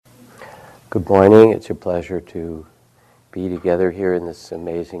Good morning. It's a pleasure to be together here in this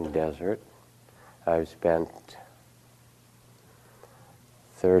amazing desert. I've spent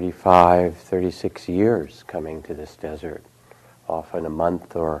 36 years coming to this desert, often a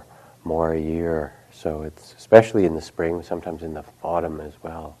month or more a year. So it's especially in the spring, sometimes in the autumn as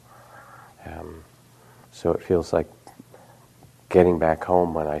well. So it feels like getting back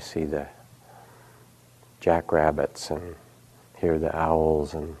home when I see the jackrabbits and hear the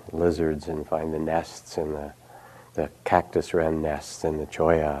owls and lizards and find the nests and the cactus wren nests and the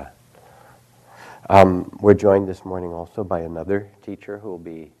cholla. We're joined this morning also by another teacher who will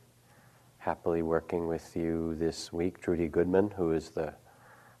be happily working with you this week, Trudy Goodman, who is the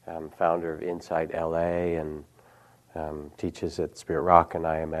founder of Insight LA and teaches at Spirit Rock and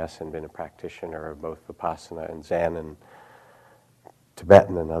IMS and been a practitioner of both Vipassana and Zen and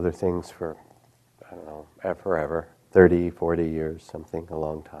Tibetan and other things for, forever. 30, 40 years, something, a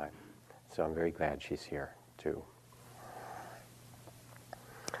long time. So I'm very glad she's here, too.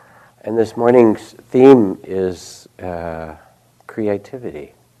 And this morning's theme is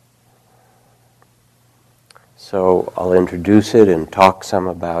creativity. So I'll introduce it and talk some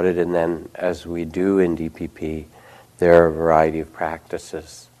about it, and then, as we do in DPP, there are a variety of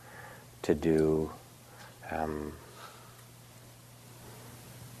practices to do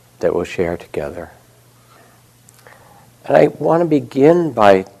that we'll share together. And I want to begin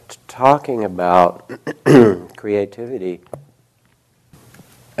by talking about creativity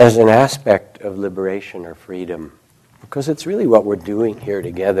as an aspect of liberation or freedom, because it's really what we're doing here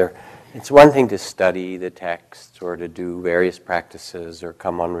together. It's one thing to study the texts or to do various practices or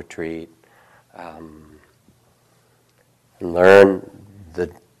come on retreat and learn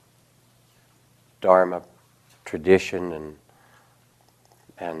the Dharma tradition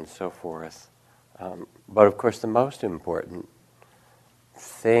and so forth. But of course the most important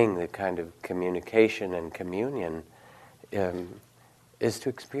thing, the kind of communication and communion, is to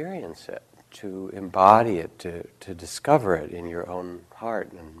experience it, to embody it, to discover it in your own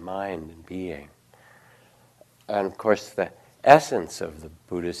heart and mind and being. And of course the essence of the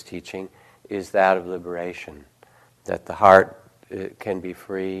Buddha's teaching is that of liberation, that the heart can be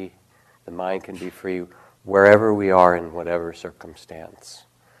free, the mind can be free wherever we are in whatever circumstance.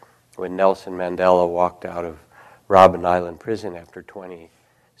 When Nelson Mandela walked out of Robben Island prison after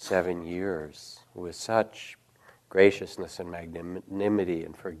 27 years with such graciousness and magnanimity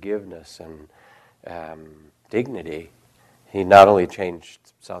and forgiveness and dignity, he not only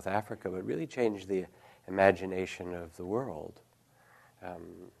changed South Africa, but really changed the imagination of the world.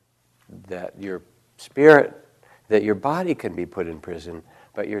 That your spirit, that your body can be put in prison,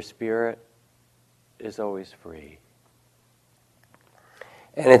 but your spirit is always free.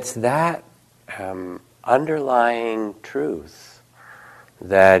 And it's that underlying truth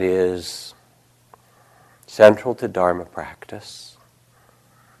that is central to Dharma practice.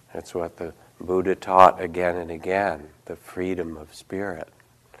 That's what the Buddha taught again and again, the freedom of spirit.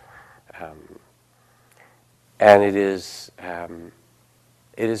 And it is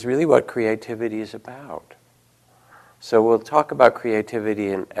really what creativity is about. So we'll talk about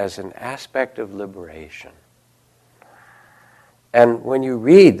creativity as an aspect of liberation. And when you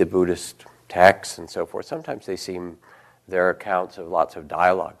read the Buddhist texts and so forth, sometimes there are accounts of lots of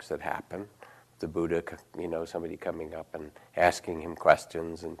dialogues that happen. The Buddha, somebody coming up and asking him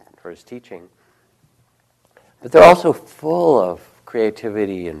questions and for his teaching. But they're also full of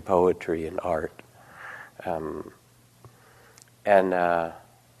creativity and poetry and art.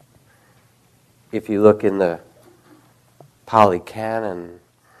 If you look in the Pali Canon,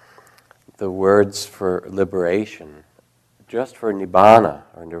 the words for liberation, just for Nibbana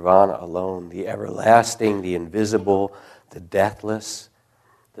or Nirvana alone, the everlasting, the invisible, the deathless,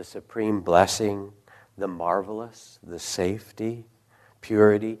 the supreme blessing, the marvelous, the safety,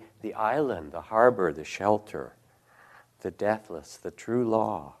 purity, the island, the harbor, the shelter, the deathless, the true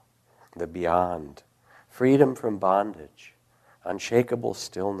law, the beyond, freedom from bondage, unshakable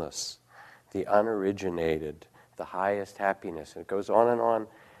stillness, the unoriginated, the highest happiness. And it goes on and on.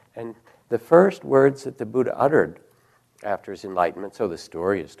 And the first words that the Buddha uttered after his enlightenment, so the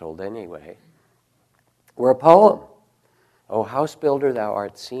story is told anyway, were a poem. O house builder, thou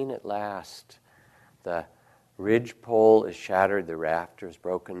art seen at last. The ridgepole is shattered, the rafters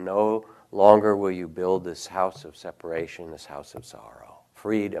broken. No longer will you build this house of separation, this house of sorrow.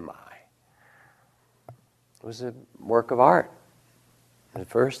 Freed am I. It was a work of art, the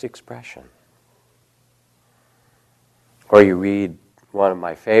first expression. Or you read one of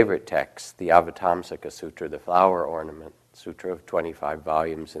my favorite texts, the Avatamsaka Sutra, the flower ornament sutra of 25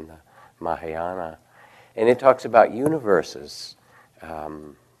 volumes in the Mahayana. And it talks about universes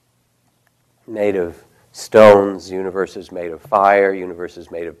made of stones, universe is made of fire, universe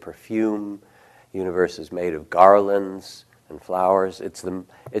is made of perfume, universe is made of garlands and flowers. It's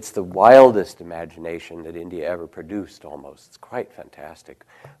the wildest imagination that India ever produced, almost. It's quite fantastic.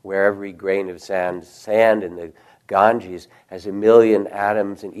 Where every grain of sand in the Ganges has 1 million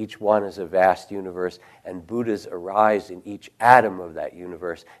atoms, and each one is a vast universe, and Buddhas arise in each atom of that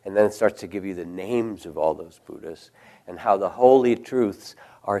universe, and then it starts to give you the names of all those Buddhas, and how the holy truths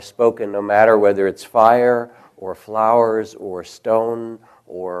are spoken no matter whether it's fire or flowers or stone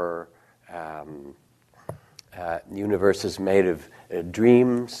or universes made of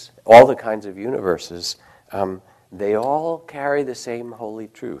dreams, all the kinds of universes. They all carry the same holy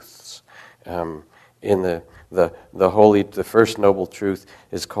truths. In the first noble truth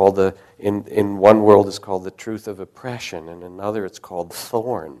is called in one world is called the truth of oppression, in another it's called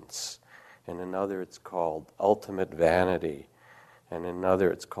thorns, in another it's called ultimate vanity, and in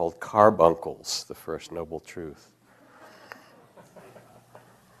another it's called carbuncles, the first noble truth.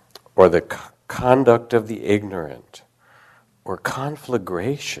 Or the conduct of the ignorant, or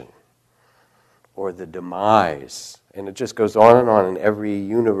conflagration, or the demise. And it just goes on and on. In every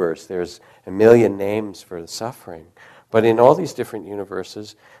universe, there's 1 million names for the suffering. But in all these different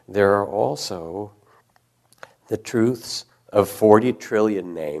universes, there are also the truths of 40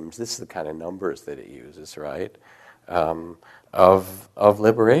 trillion names. This is the kind of numbers that it uses, right? Of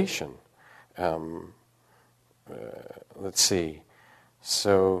liberation. Let's see.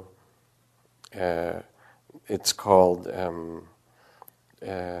 So it's called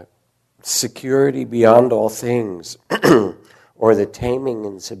security beyond all things, or the taming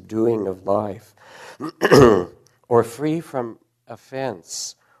and subduing of life, or free from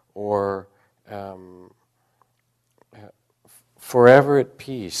offense, or forever at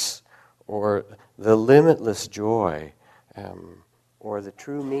peace, or the limitless joy, or the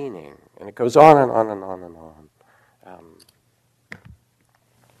true meaning. And it goes on and on and on and on.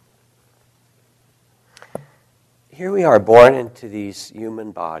 Here we are, born into these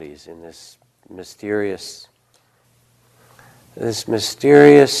human bodies in this mysterious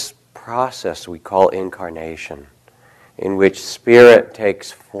process we call incarnation, in which spirit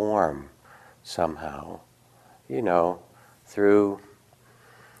takes form somehow, through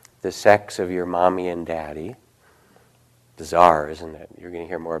the sex of your mommy and daddy. Bizarre, isn't it? You're going to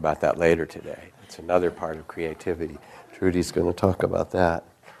hear more about that later today. It's another part of creativity. Trudy's going to talk about that.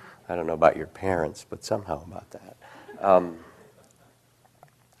 I don't know about your parents, but somehow about that.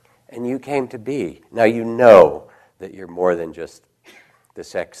 And you came to be. Now you know that you're more than just the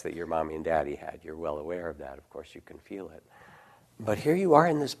sex that your mommy and daddy had. You're well aware of that. Of course, you can feel it. But here you are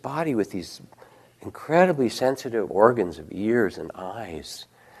in this body with these incredibly sensitive organs of ears and eyes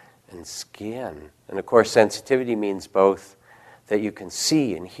and skin. And of course, sensitivity means both that you can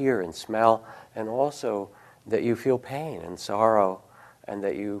see and hear and smell, and also that you feel pain and sorrow, and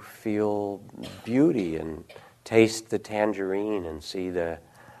that you feel beauty and taste the tangerine and see the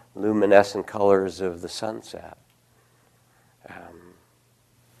luminescent colors of the sunset.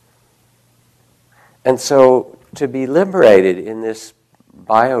 And so to be liberated in this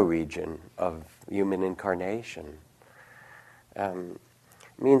bioregion of human incarnation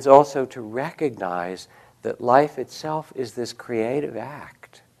means also to recognize that life itself is this creative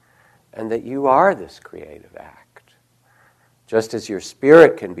act, and that you are this creative act. Just as your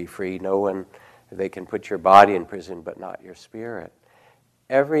spirit can be free, they can put your body in prison, but not your spirit.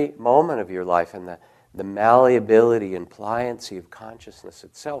 Every moment of your life and the malleability and pliancy of consciousness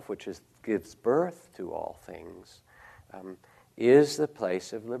itself, which gives birth to all things, is the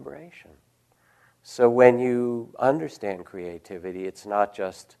place of liberation. So when you understand creativity, it's not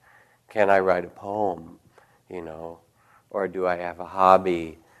just, can I write a poem, or do I have a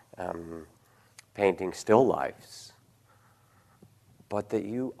hobby painting still lifes? But that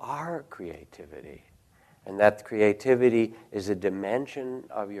you are creativity, and that creativity is a dimension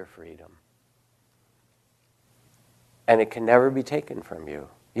of your freedom. And it can never be taken from you.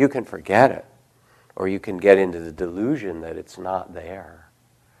 You can forget it, or you can get into the delusion that it's not there.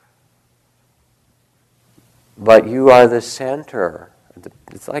 But you are the center.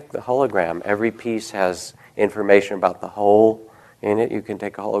 It's like the hologram. Every piece has information about the whole in it. You can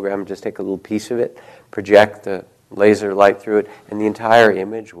take a hologram, just take a little piece of it, project the laser light through it, and the entire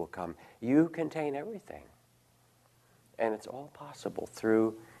image will come. You contain everything. And it's all possible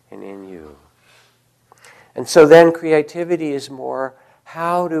through and in you. And so then creativity is more,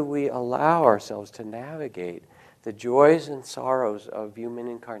 how do we allow ourselves to navigate the joys and sorrows of human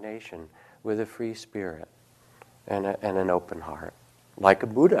incarnation with a free spirit and an open heart, like a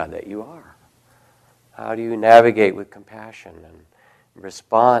Buddha that you are? How do you navigate with compassion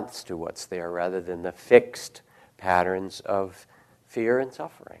response to what's there rather than the fixed patterns of fear and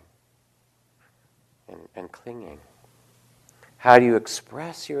suffering and clinging. How do you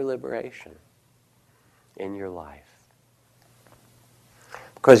express your liberation in your life?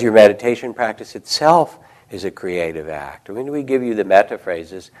 Because your meditation practice itself is a creative act. When we give you the metta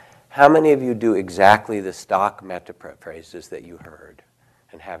phrases, how many of you do exactly the stock metta phrases that you heard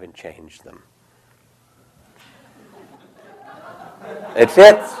and haven't changed them? It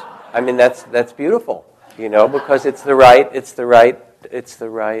fits. I mean, that's beautiful, because it's the right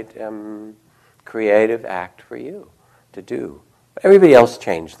creative act for you to do. But everybody else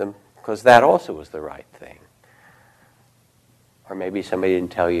changed them because that also was the right thing. Or maybe somebody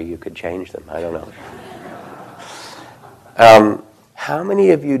didn't tell you could change them. I don't know. How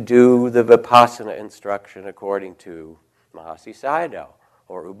many of you do the Vipassana instruction according to Mahasi Sayadaw,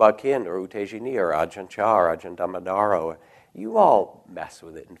 or U Ba Khin, or U Tejini, or Ajahn Chah, or Ajahn Dhammadharo? You all mess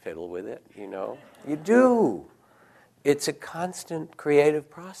with it and fiddle with it, You do. It's a constant creative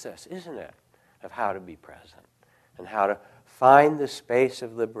process, isn't it, of how to be present and how to find the space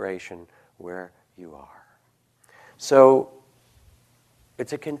of liberation where you are. So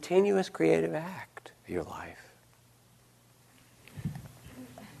it's a continuous creative act, your life.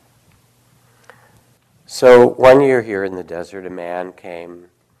 So one year here in the desert, a man came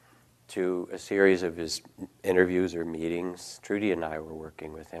to a series of his interviews or meetings. Trudy and I were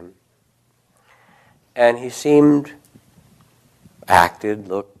working with him. And he acted,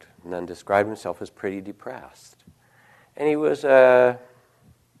 looked, and then described himself as pretty depressed. And he was what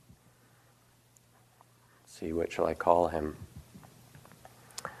shall I call him?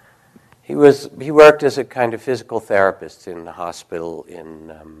 He worked as a kind of physical therapist in a hospital in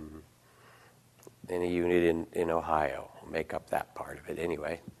a unit in Ohio. I'll make up that part of it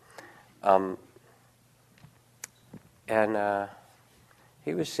anyway.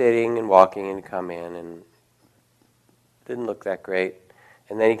 He was sitting and walking and come in and didn't look that great.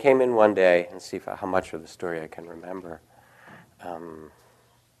 And then he came in one day and see how much of the story I can remember. And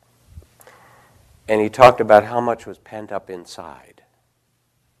he talked about how much was pent up inside.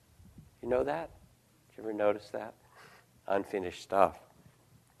 You know that? Did you ever notice that? Unfinished stuff.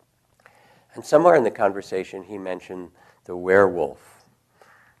 And somewhere in the conversation he mentioned the werewolf.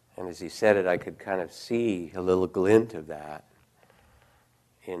 And as he said it, I could kind of see a little glint of that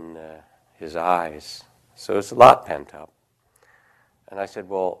in his eyes. So it's a lot pent up. And I said,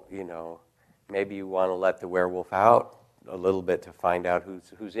 well, maybe you want to let the werewolf out a little bit to find out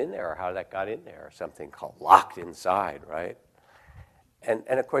who's in there or how that got in there, or something called locked inside, right? And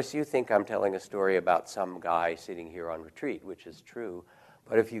of course you think I'm telling a story about some guy sitting here on retreat, which is true.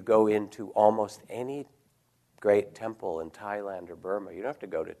 But if you go into almost any great temple in Thailand or Burma, you don't have to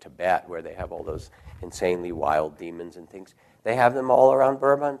go to Tibet where they have all those insanely wild demons and things. They have them all around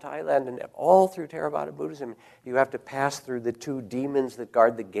Burma and Thailand and all through Theravada Buddhism. You have to pass through the two demons that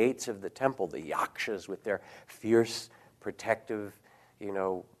guard the gates of the temple, the yakshas with their fierce, protective,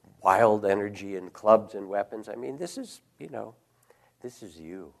 wild energy and clubs and weapons. I mean, this is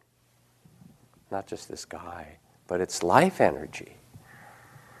you. Not just this guy, but it's life energy.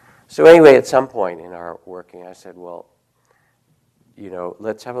 So anyway, at some point in our working, I said, well,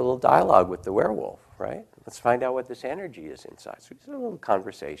 let's have a little dialogue with the werewolf, right? Let's find out what this energy is inside. So we did a little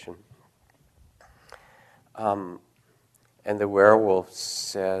conversation. And the werewolf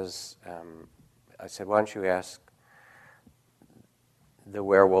says, I said, why don't you ask the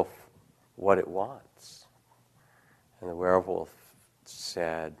werewolf what it wants? And the werewolf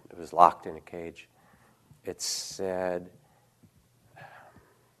said, it was locked in a cage, it said,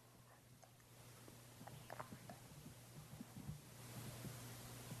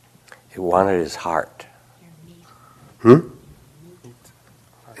 it wanted his heart.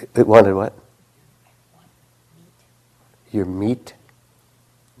 It wanted what? Your meat?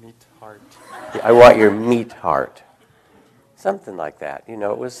 Meat heart. Yeah, I want your meat heart. Something like that. It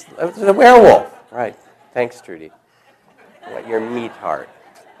was a werewolf. Right. Thanks, Trudy. I want your meat heart.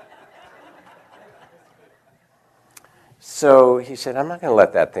 So he said, I'm not going to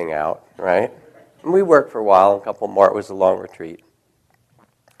let that thing out, right? And we worked for a while, a couple more. It was a long retreat.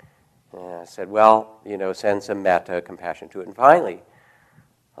 And I said, well, send some metta, compassion to it. And finally,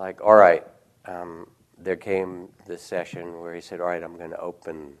 all right, there came this session where he said, all right, I'm going to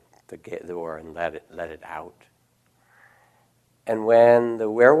open the door and let it out. And when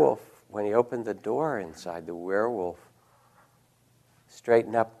he opened the door inside, the werewolf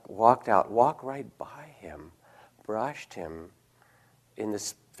straightened up, walked right by him, brushed him in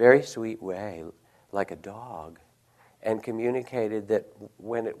this very sweet way, like a dog, and communicated that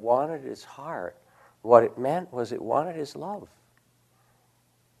when it wanted his heart, what it meant was it wanted his love.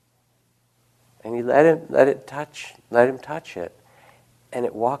 And he let him touch it, and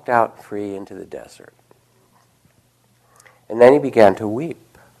it walked out free into the desert. And then he began to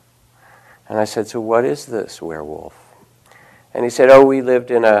weep. And I said, "So what is this, werewolf?" And he said, "Oh, we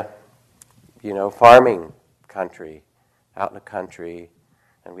lived in a, farming country, out in the country,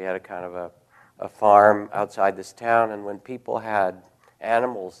 and we had a kind of a farm outside this town, and when people had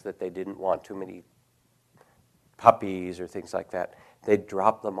animals that they didn't want too many puppies or things like that, they'd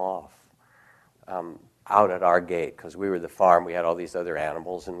drop them off out at our gate, because we were the farm, we had all these other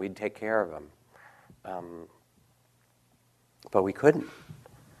animals, and we'd take care of them. But we couldn't."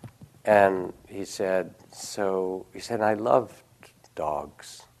 And he said, "I loved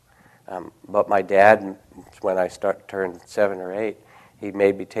dogs. But my dad, when I turned 7 or 8, he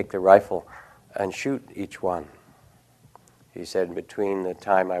made me take the rifle and shoot each one." He said, "Between the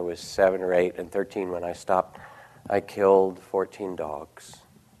time I was 7 or 8 and 13 when I stopped, I killed 14 dogs."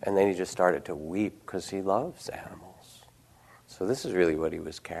 And then he just started to weep because he loves animals. So this is really what he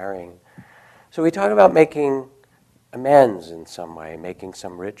was carrying. So we talk about making amends in some way, making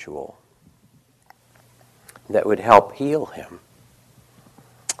some ritual that would help heal him.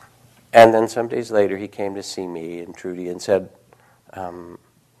 And then some days later he came to see me and Trudy and said, "Come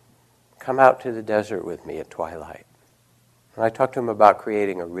out to the desert with me at twilight." And I talked to him about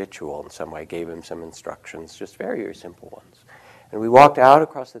creating a ritual in some way, gave him some instructions, just very, very simple ones. And we walked out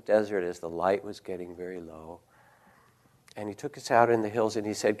across the desert as the light was getting very low. And he took us out in the hills and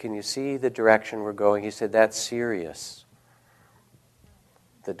he said, "Can you see the direction we're going?" He said, "That's Sirius,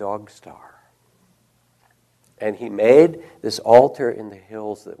 the dog star." And he made this altar in the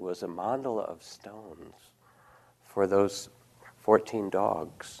hills that was a mandala of stones for those 14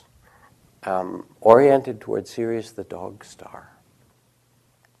 dogs, oriented towards Sirius, the dog star.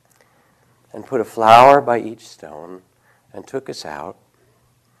 And put a flower by each stone and took us out.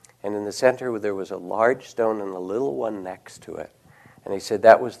 And in the center there was a large stone and a little one next to it. And he said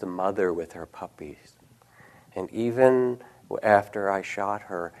that was the mother with her puppies. And even after I shot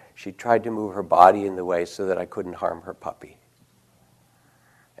her, she tried to move her body in the way so that I couldn't harm her puppy.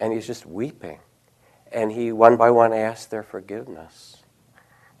 And he's just weeping. And he, one by one, asked their forgiveness.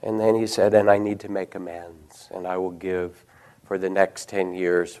 And then he said, "And I need to make amends. And I will give, for the next 10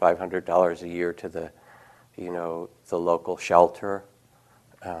 years, $500 a year to the local shelter.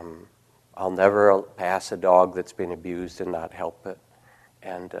 I'll never pass a dog that's been abused and not help it.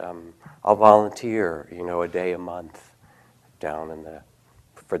 And I'll volunteer, a day a month down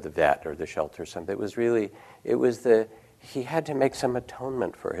for the vet or the shelter or something." He had to make some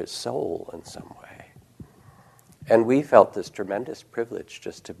atonement for his soul in some way. And we felt this tremendous privilege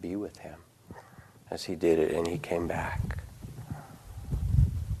just to be with him as he did it, and he came back.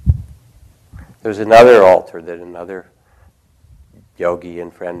 There's another altar that another yogi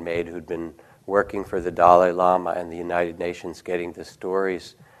and friend made who'd been working for the Dalai Lama and the United Nations, getting the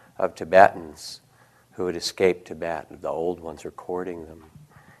stories of Tibetans who had escaped Tibet. The old ones recording them.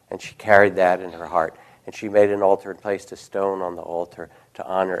 And she carried that in her heart. And she made an altar and placed a stone on the altar to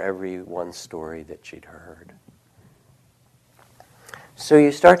honor every one story that she'd heard. So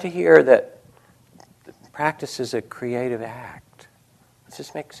you start to hear that practice is a creative act. Does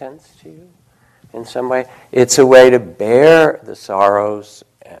this make sense to you? In some way, it's a way to bear the sorrows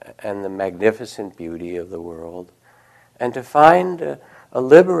and the magnificent beauty of the world and to find a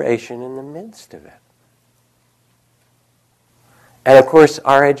liberation in the midst of it. And of course,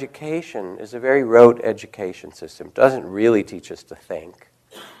 our education is a very rote education system. It doesn't really teach us to think.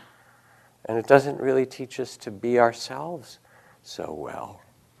 And it doesn't really teach us to be ourselves so well.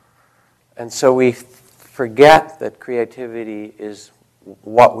 And so we forget that creativity is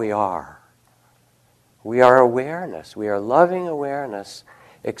what we are. We are awareness. We are loving awareness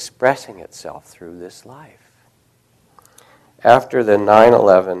expressing itself through this life. After the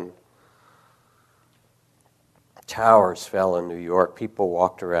 9/11 towers fell in New York, people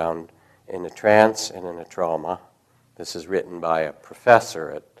walked around in a trance and in a trauma. This is written by a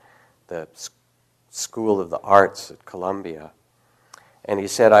professor at the School of the Arts at Columbia. And he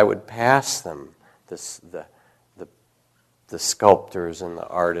said, I would pass them, the sculptors and the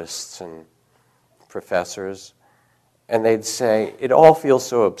artists and professors, and they'd say, it all feels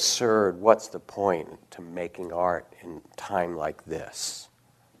so absurd. What's the point to making art in time like this?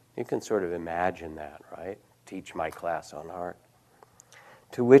 You can sort of imagine that, right? Teach my class on art.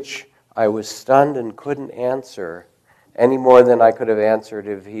 To which I was stunned and couldn't answer any more than I could have answered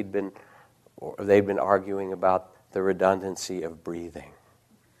if they'd been arguing about the redundancy of breathing.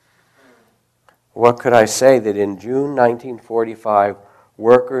 What could I say? That in June 1945,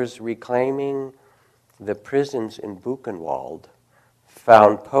 workers reclaiming the prisons in Buchenwald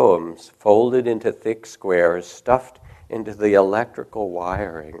found poems folded into thick squares, stuffed into the electrical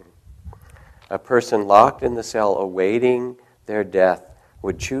wiring. A person locked in the cell awaiting their death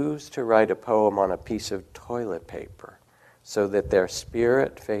would choose to write a poem on a piece of toilet paper so that their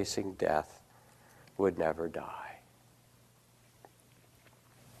spirit facing death would never die.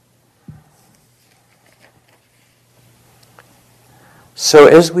 So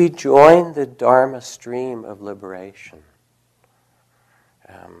as we join the Dharma stream of liberation,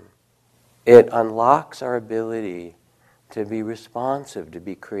 it unlocks our ability to be responsive, to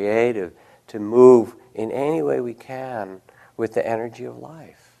be creative, to move in any way we can with the energy of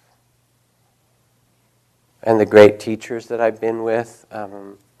life. And the great teachers that I've been with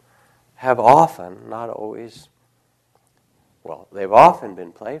have often, not always, well, they've often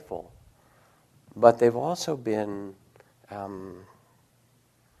been playful, but they've also been,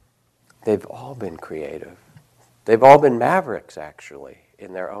 they've all been creative. They've all been mavericks, actually,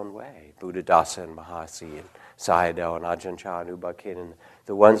 in their own way. Buddhadasa and Mahasi and Sayadaw and Ajahn Chah and U Ba Khin and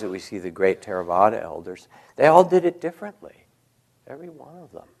the ones that we see, the great Theravada elders, they all did it differently, every one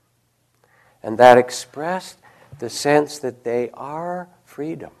of them. And that expressed the sense that they are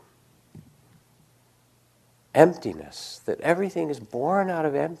freedom, emptiness, that everything is born out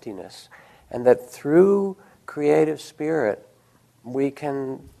of emptiness, and that through creative spirit we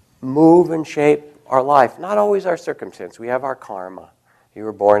can move and shape our life, not always our circumstance. We have our karma. You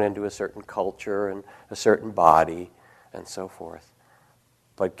were born into a certain culture and a certain body and so forth.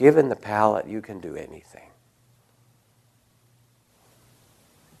 But given the palette, you can do anything.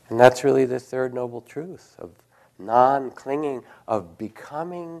 And that's really the third noble truth of non-clinging, of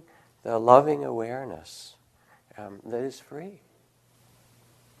becoming the loving awareness that is free.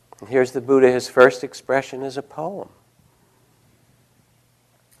 And here's the Buddha, his first expression is a poem.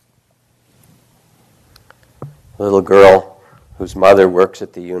 A little girl whose mother works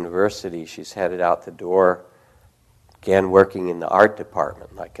at the university, she's headed out the door, again working in the art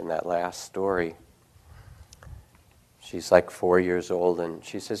department, like in that last story. She's like 4 years old, and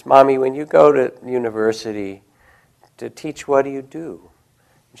she says, "Mommy, when you go to university to teach, what do you do?"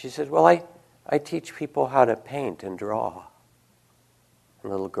 And she says, "Well, I teach people how to paint and draw."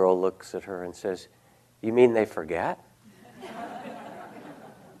 And the little girl looks at her and says, "You mean they forget?"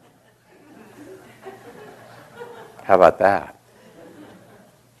 How about that?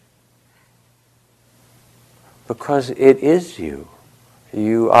 Because it is you.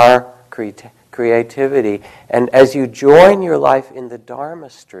 You are creativity. And as you join your life in the Dharma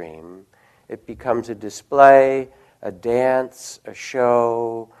stream, it becomes a display, a dance, a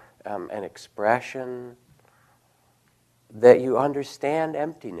show, an expression, that you understand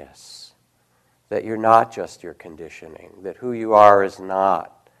emptiness, that you're not just your conditioning, that who you are is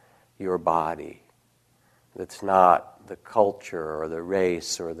not your body, that's not the culture or the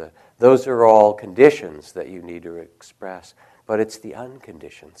race or those are all conditions that you need to express, but it's the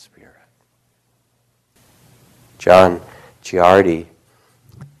unconditioned spirit. John Ciardi,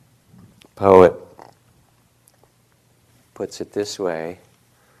 poet, puts it this way.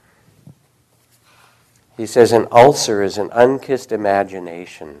 He says, "An ulcer is an unkissed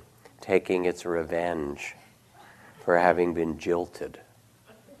imagination taking its revenge for having been jilted.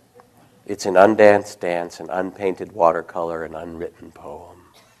 It's an undanced dance, an unpainted watercolor, an unwritten poem."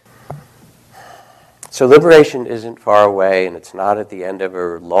 So liberation isn't far away, and it's not at the end of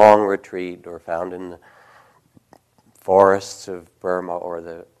a long retreat or found in the forests of Burma or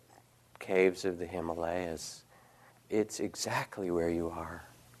the caves of the Himalayas. It's exactly where you are.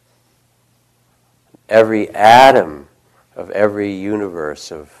 Every atom of every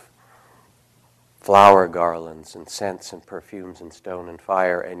universe of flower garlands and scents and perfumes and stone and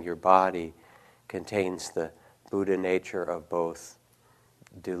fire, and your body contains the Buddha nature of both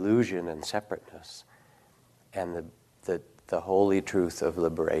delusion and separateness, and the holy truth of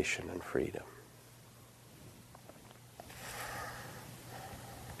liberation and freedom.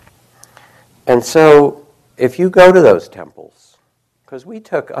 And so, if you go to those temples, because we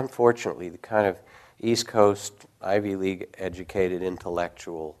took, unfortunately, the kind of East Coast, Ivy League educated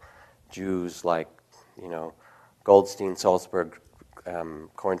intellectual Jews like, Goldstein, Salzburg,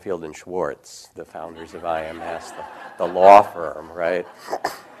 Kornfield, and Schwartz, the founders of IMS, the law firm, right?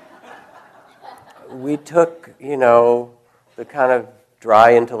 We took, the kind of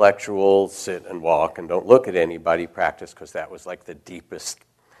dry intellectual sit and walk and don't look at anybody practice, because that was like the deepest,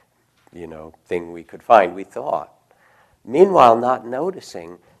 thing we could find, we thought. Meanwhile, not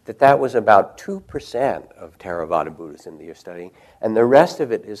noticing that was about 2% of Theravada Buddhism that you're studying, and the rest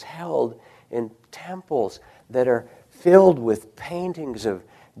of it is held in temples that are filled with paintings of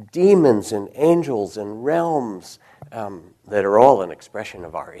demons and angels and realms that are all an expression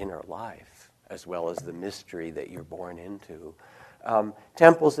of our inner life, as well as the mystery that you're born into.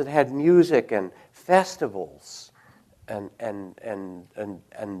 Temples that had music and festivals and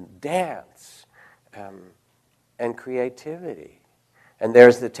dance and creativity. And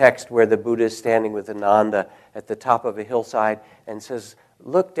there's the text where the Buddha is standing with Ananda at the top of a hillside and says,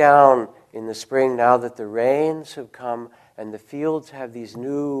 look down in the spring now that the rains have come and the fields have these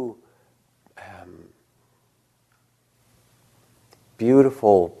new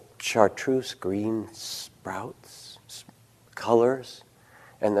beautiful chartreuse green sprouts, colors,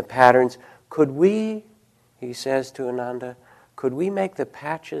 and the patterns. Could we, he says to Ananda, could we make the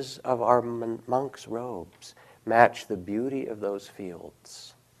patches of our monks' robes match the beauty of those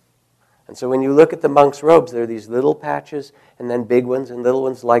fields? And so when you look at the monks' robes, there are these little patches and then big ones and little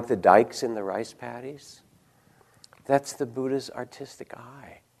ones like the dikes in the rice paddies. That's the Buddha's artistic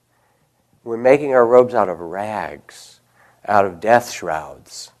eye. We're making our robes out of rags, out of death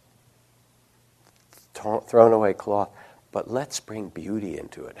shrouds, thrown away cloth. But let's bring beauty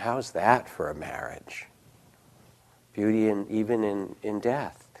into it. How's that for a marriage? Beauty even in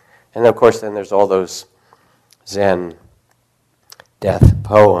death. And of course then there's all those Zen death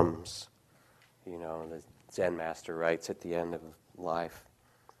poems. You know, the Zen master writes at the end of life,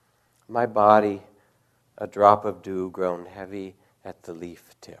 my body, a drop of dew grown heavy at the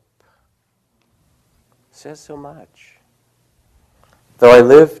leaf tip. Says so much. Though I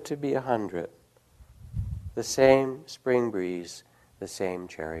live to be 100, the same spring breeze, the same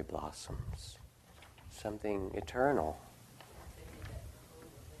cherry blossoms. Something eternal.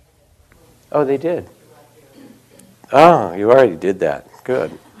 Oh, they did. Oh, you already did that.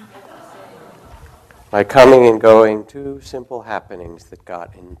 Good. My coming and going, two simple happenings that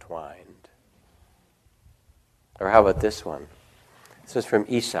got entwined. Or how about this one? This is from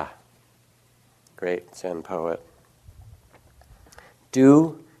Isa, great Zen poet.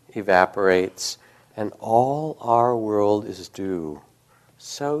 Dew evaporates, and all our world is dew,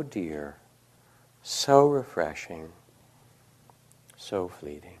 so dear, so refreshing, so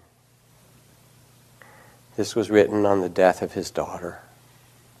fleeting. This was written on the death of his daughter.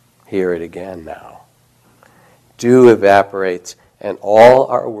 Hear it again now. Dew evaporates, and all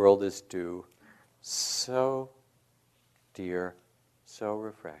our world is dew, so dear, so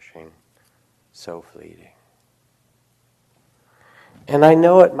refreshing, so fleeting. And I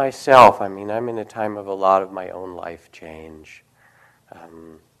know it myself. I mean, I'm in a time of a lot of my own life change.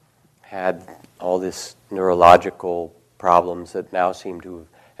 Had all this neurological problems that now seem to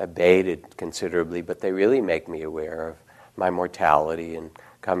have abated considerably, but they really make me aware of my mortality and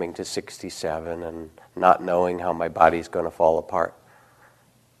coming to 67 and not knowing how my body's going to fall apart.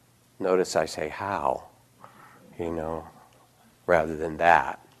 Notice I say how, rather than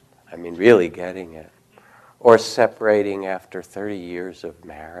that. I mean, really getting it. Or separating after 30 years of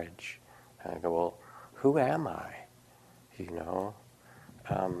marriage. And I go, well, who am I?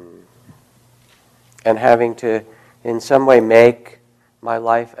 And having to, in some way, make my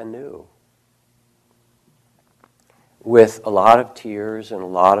life anew. With a lot of tears and a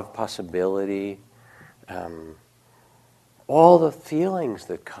lot of possibility. All the feelings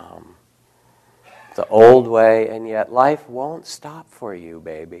that come. The old way, and yet life won't stop for you,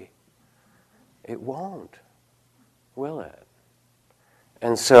 baby. It won't. Will it?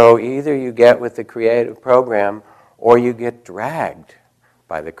 And so either you get with the creative program or you get dragged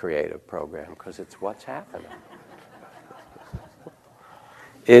by the creative program because it's what's happening.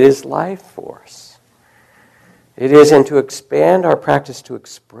 It is life force. It is, and to expand our practice to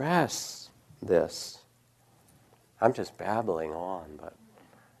express this. I'm just babbling on, but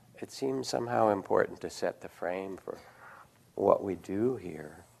it seems somehow important to set the frame for what we do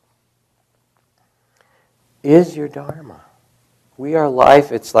here. Is your Dharma. We are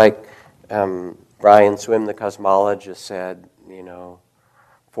life. It's like Brian Swim, the cosmologist, said,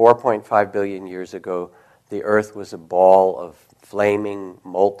 4.5 billion years ago, the earth was a ball of flaming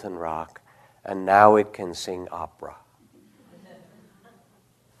molten rock, and now it can sing opera.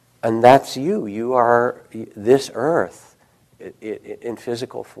 And that's you. You are this earth in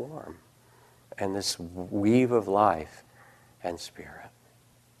physical form, and this weave of life and spirit.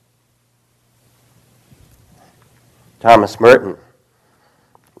 Thomas Merton,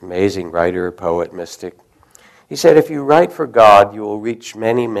 amazing writer, poet, mystic, he said, if you write for God, you will reach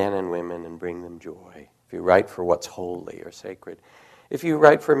many men and women and bring them joy. If you write for what's holy or sacred. If you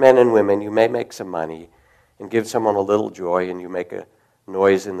write for men and women, you may make some money and give someone a little joy, and you make a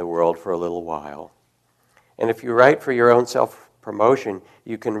noise in the world for a little while. And if you write for your own self-promotion,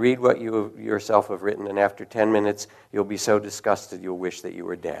 you can read what you yourself have written, and after 10 minutes, you'll be so disgusted you'll wish that you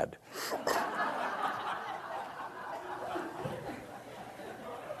were dead.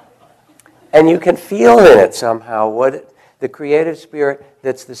 And you can feel in it somehow the creative spirit,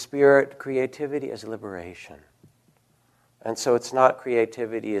 that's the spirit, creativity is liberation. And so it's not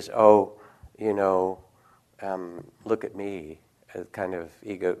creativity as, look at me, a kind of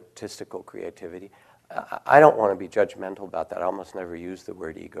egotistical creativity. I don't want to be judgmental about that. I almost never use the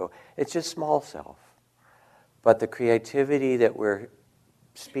word ego. It's just small self. But the creativity that we're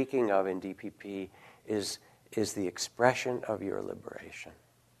speaking of in DPP is the expression of your liberation.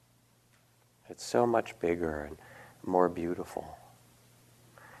 It's so much bigger and more beautiful.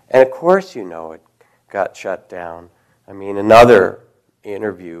 And of course, it got shut down. I mean, another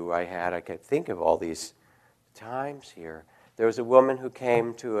interview I could think of all these times here. There was a woman who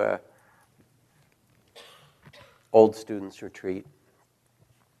came to a old students retreat,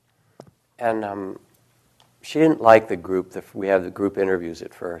 and she didn't like the group. We had the group interviews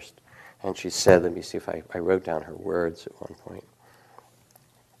at first, and she said, let me see if I wrote down her words at one point.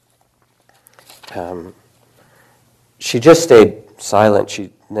 She just stayed silent.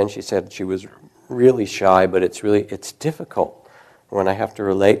 Then she said she was really shy, but it's difficult when I have to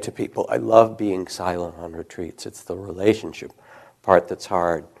relate to people. I love being silent on retreats. It's the relationship part that's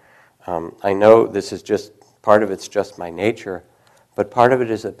hard. I know this is just, part of it's just my nature, but part of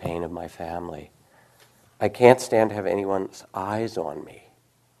it is the pain of my family. I can't stand to have anyone's eyes on me.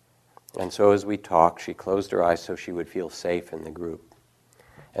 And so as we talked, she closed her eyes so she would feel safe in the group.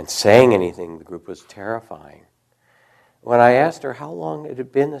 And saying anything in the group was terrifying. When I asked her how long it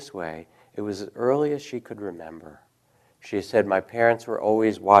had been this way, it was as early as she could remember. She said, my parents were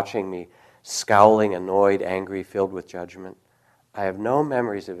always watching me, scowling, annoyed, angry, filled with judgment. I have no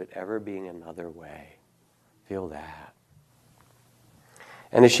memories of it ever being another way. Feel that.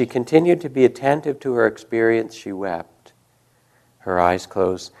 And as she continued to be attentive to her experience, she wept, her eyes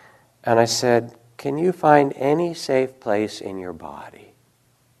closed. And I said, can you find any safe place in your body?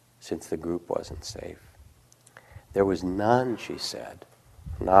 Since the group wasn't safe. There was none, she said.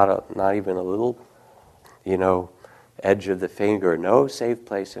 Not even a little, edge of the finger. No safe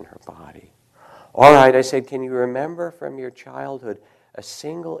place in her body. All right, I said, can you remember from your childhood a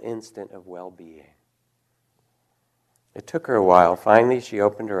single instant of well-being? It took her a while. Finally, she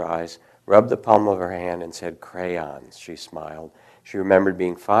opened her eyes, rubbed the palm of her hand, and said, crayons. She smiled. She remembered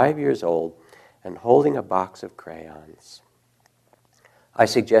being 5 years old and holding a box of crayons. I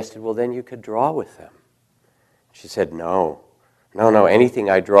suggested, well, then you could draw with them. She said, no, anything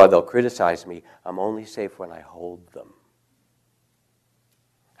I draw, they'll criticize me. I'm only safe when I hold them.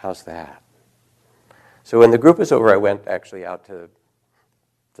 How's that? So when the group was over, I went actually out to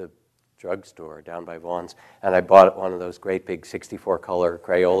the drugstore down by Vaughn's, and I bought one of those great big 64-color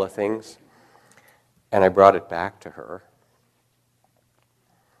Crayola things, and I brought it back to her.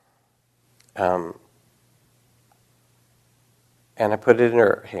 And I put it in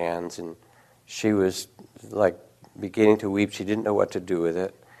her hands, and she was like beginning to weep. She didn't know what to do with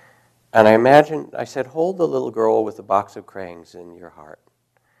it. And I said, hold the little girl with the box of crayons in your heart.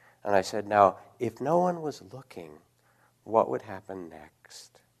 And I said, now, if no one was looking, what would happen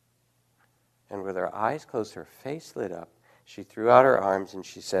next? And with her eyes closed, her face lit up, she threw out her arms and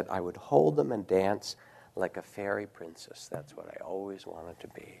she said, I would hold them and dance like a fairy princess. That's what I always wanted to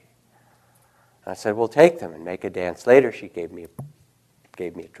be. I said, well, take them and make a dance. Later, she gave me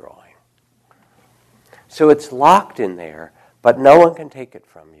a drawing. So it's locked in there, but no one can take it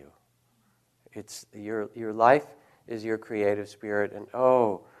from you. It's your life is your creative spirit, and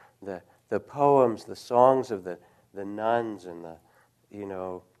the poems, the songs of the nuns, and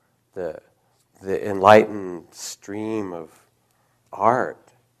the enlightened stream of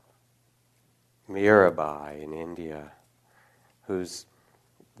art. Mirabai in India, who's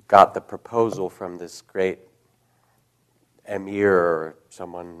got the proposal from this great emir, or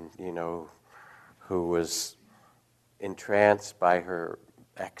someone, who was entranced by her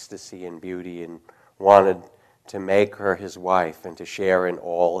ecstasy and beauty and wanted to make her his wife and to share in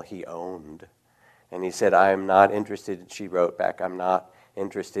all he owned. And he said, I am not interested, she wrote back, I'm not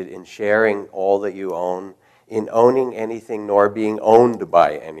interested in sharing all that you own, in owning anything, nor being owned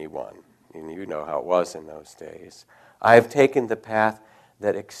by anyone. And you know how it was in those days. I have taken the path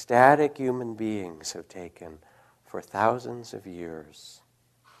that ecstatic human beings have taken for thousands of years.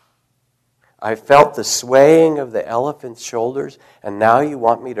 I felt the swaying of the elephant's shoulders, and now you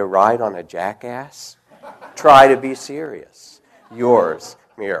want me to ride on a jackass? Try to be serious. Yours,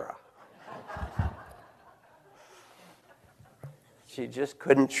 Mira. She just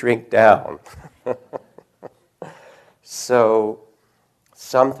couldn't shrink down. So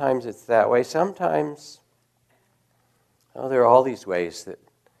sometimes it's that way. Sometimes, there are all these ways that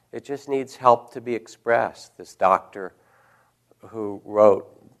it just needs help to be expressed. This doctor who wrote,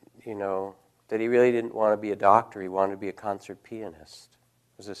 that he really didn't want to be a doctor. He wanted to be a concert pianist.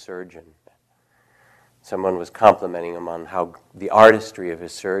 He was a surgeon. Someone was complimenting him on how the artistry of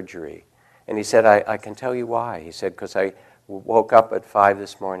his surgery. And he said, I can tell you why. He said, because I woke up at 5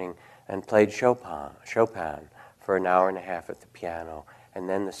 this morning and played Chopin for an hour and a half at the piano, and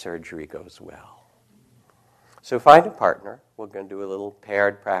then the surgery goes well. So find a partner. We're going to do a little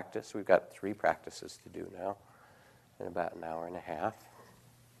paired practice. We've got 3 practices to do now in about an hour and a half.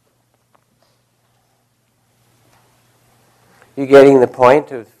 You getting the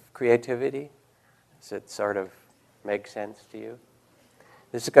point of creativity? Does it sort of make sense to you?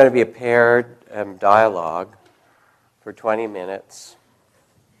 This is going to be a paired dialogue for 20 minutes.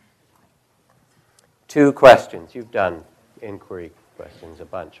 2 questions. You've done inquiry questions a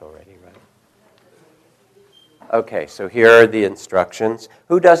bunch already, right? Okay, so here are the instructions.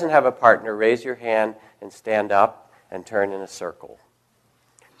 Who doesn't have a partner, raise your hand and stand up and turn in a circle.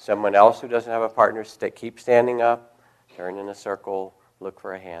 Someone else who doesn't have a partner, keep standing up, turn in a circle, look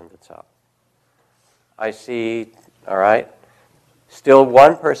for a hand that's up. I see, all right, still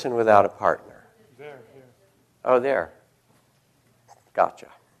one person without a partner. Here. Oh, there. Gotcha.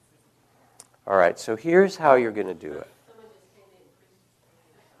 All right, so here's how you're going to do it.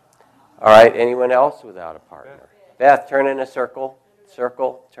 All right, anyone else without a partner? Beth, turn in a circle.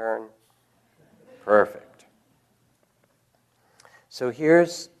 Circle, turn. Perfect. So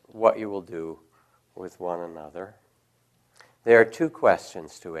here's what you will do with one another. There are 2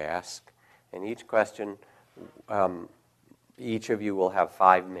 questions to ask, and each question, each of you will have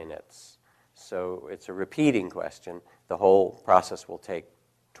 5 minutes. So it's a repeating question. The whole process will take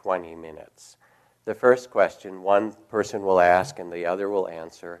 20 minutes. The first question, one person will ask and the other will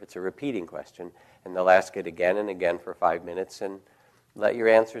answer. It's a repeating question, and they'll ask it again and again for 5 minutes, and let your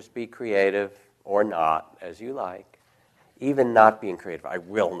answers be creative or not, as you like. Even not being creative, I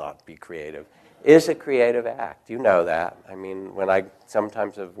will not be creative, is a creative act. You know that. I mean, when I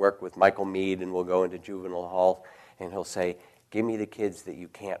sometimes have worked with Michael Mead and we'll go into juvenile hall and he'll say, give me the kids that you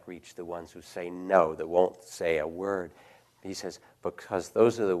can't reach, the ones who say no, that won't say a word. He says, because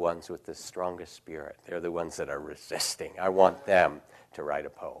those are the ones with the strongest spirit. They're the ones that are resisting. I want them to write a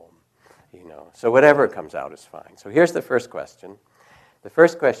poem. You know. So whatever comes out is fine. So here's the first question. The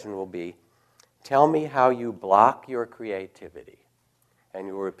first question will be, tell me how you block your creativity. And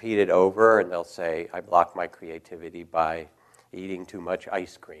you'll repeat it over, and they'll say, I block my creativity by eating too much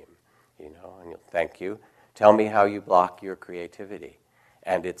ice cream. You know, and you'll thank you. Tell me how you block your creativity.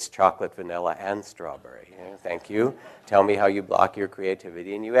 And it's chocolate, vanilla, and strawberry. You know, thank you. Tell me how you block your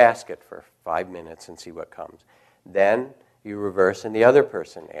creativity. And you ask it for 5 minutes and see what comes. Then you reverse, and the other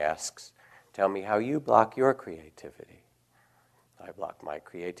person asks, tell me how you block your creativity. I block my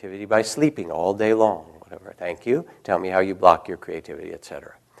creativity by sleeping all day long, whatever. Thank you. Tell me how you block your creativity,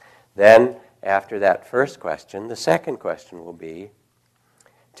 etc. Then, after that first question, the second question will be,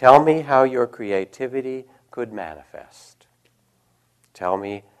 tell me how your creativity could manifest. Tell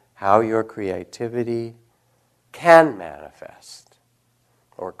me how your creativity can manifest,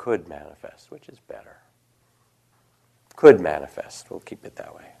 or could manifest, which is better. Could manifest, we'll keep it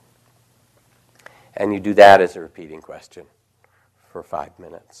that way. And you do that as a repeating question for 5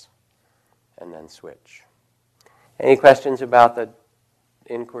 minutes, and then switch. Any questions about the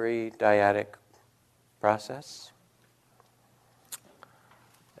inquiry dyadic process?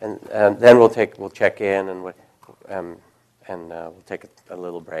 And then we'll check in, and we'll take a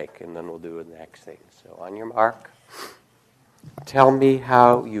little break, and then we'll do the next thing. So on your mark, tell me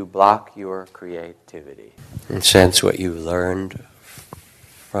how you block your creativity. And sense what you learned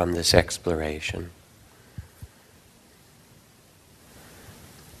from this exploration.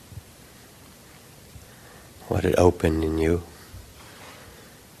 What it opened in you.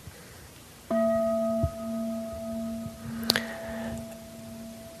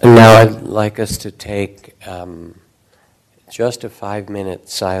 And now I'd like us to take just a 5-minute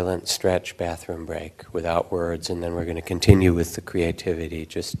silent stretch bathroom break without words, and then we're going to continue with the creativity.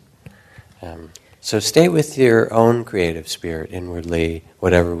 So stay with your own creative spirit inwardly,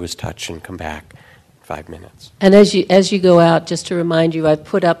 whatever was touched, and come back. 5 minutes. And as you go out, just to remind you, I've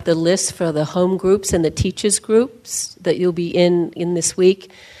put up the list for the home groups and the teachers groups that you'll be in this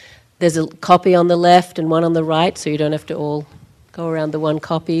week. There's a copy on the left and one on the right, so you don't have to all go around the one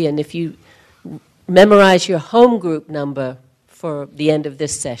copy. And if you memorize your home group number for the end of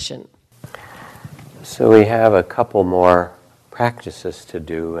this session. So we have a couple more practices to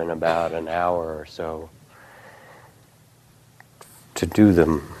do in about an hour or so to do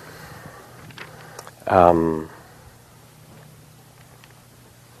them.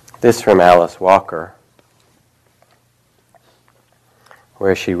 This from Alice Walker,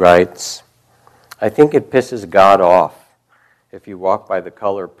 where she writes, I think it pisses God off if you walk by the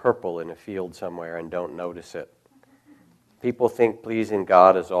color purple in a field somewhere and don't notice it. People think pleasing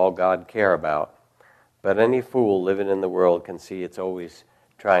God is all God care about, but any fool living in the world can see it's always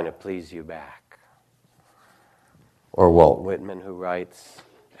trying to please you back. Or Walt Whitman, who writes,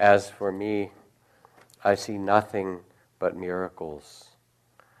 "As for me, I see nothing but miracles.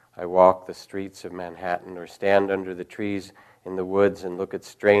 I walk the streets of Manhattan or stand under the trees in the woods and look at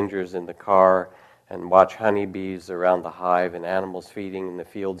strangers in the car and watch honeybees around the hive and animals feeding in the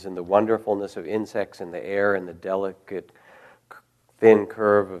fields and the wonderfulness of insects in the air and the delicate thin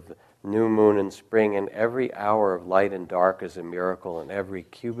curve of the new moon in spring, and every hour of light and dark is a miracle, and every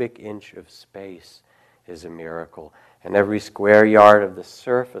cubic inch of space is a miracle, and every square yard of the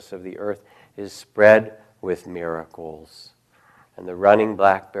surface of the earth is spread with miracles. And the running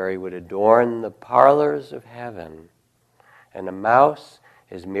blackberry would adorn the parlors of heaven, and a mouse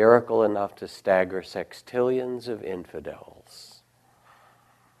is miracle enough to stagger sextillions of infidels."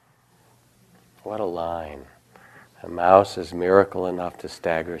 What a line. A mouse is miracle enough to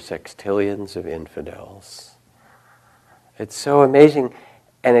stagger sextillions of infidels. It's so amazing,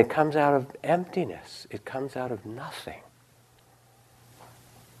 and it comes out of emptiness. It comes out of nothing.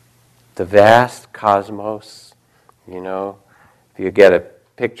 The vast cosmos, if you get a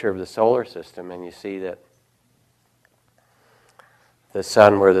picture of the solar system and you see that the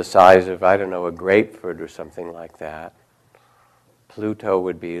sun were the size of, a grapefruit or something like that, Pluto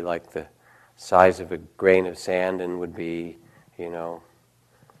would be like the size of a grain of sand and would be,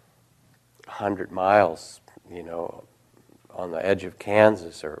 100 miles, on the edge of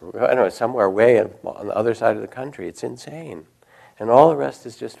Kansas or, somewhere way on the other side of the country. It's insane. And all the rest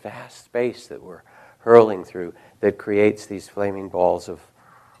is just vast space that we're hurling through that creates these flaming balls of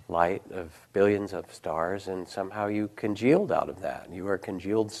light of billions of stars, and somehow you congealed out of that. You are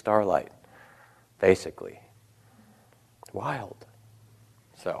congealed starlight, basically. Wild.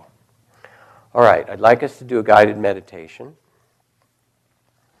 So, all right, I'd like us to do a guided meditation.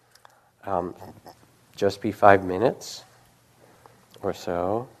 Just be 5 minutes or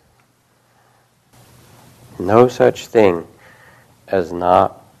so. No such thing as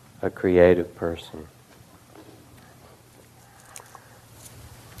not a creative person.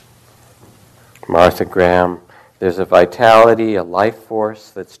 Martha Graham, there's a vitality, a life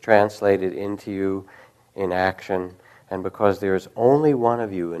force that's translated into you in action, and because there's only one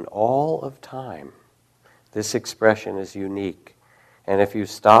of you in all of time, this expression is unique. And if you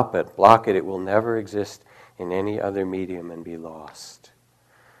stop it, block it, it will never exist in any other medium and be lost.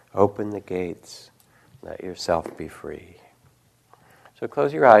 Open the gates, let yourself be free. So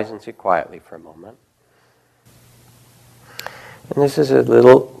close your eyes and sit quietly for a moment. And this is a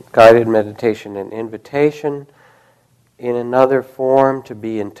little guided meditation, an invitation in another form to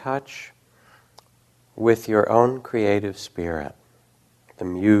be in touch with your own creative spirit, the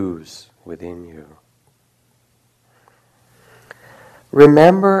muse within you.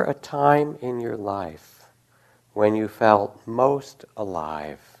 Remember a time in your life when you felt most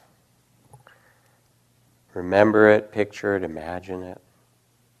alive. Remember it, picture it, imagine it.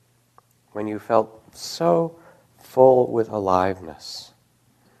 When you felt so full with aliveness.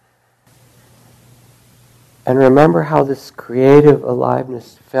 And remember how this creative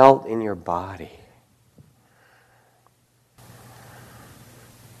aliveness felt in your body.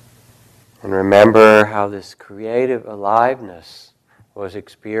 And remember how this creative aliveness was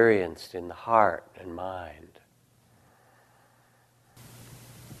experienced in the heart and mind.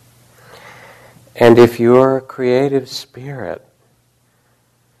 And if your creative spirit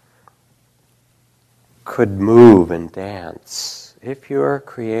could move and dance, if your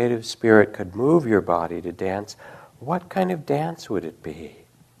creative spirit could move your body to dance, what kind of dance would it be?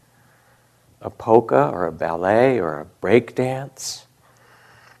 A polka or a ballet or a break dance?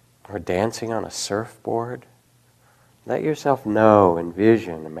 Or dancing on a surfboard? Let yourself know,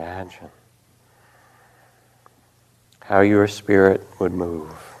 envision, imagine how your spirit would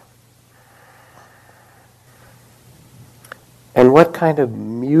move. And what kind of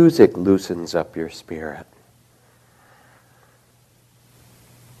music loosens up your spirit?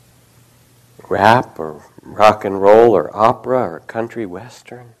 Rap or rock and roll or opera or country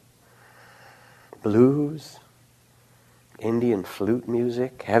western? Blues? Indian flute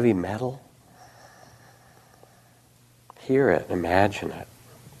music? Heavy metal? Hear it, imagine it.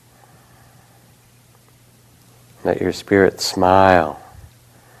 Let your spirit smile.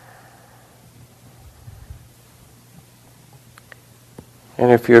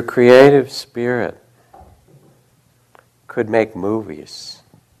 And if your creative spirit could make movies,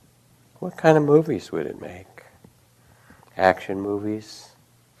 what kind of movies would it make? Action movies?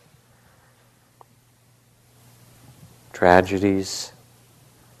 tragedies,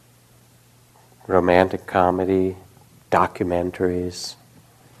 romantic comedy, documentaries.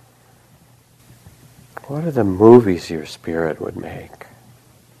 What are the movies your spirit would make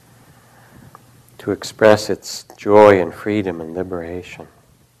to express its joy and freedom and liberation?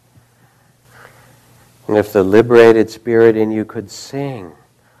 And if the liberated spirit in you could sing,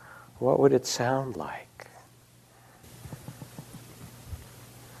 what would it sound like?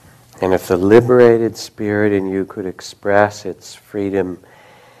 And if the liberated spirit in you could express its freedom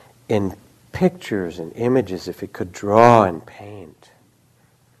in pictures and images, if it could draw and paint,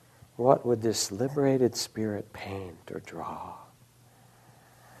 what would this liberated spirit paint or draw?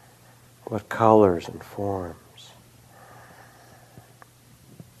 What colors and forms?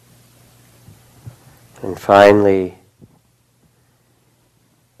 And finally,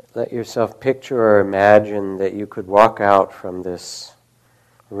 let yourself picture or imagine that you could walk out from this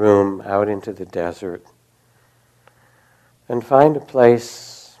room out into the desert and find a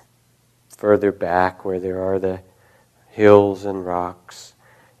place further back where there are the hills and rocks,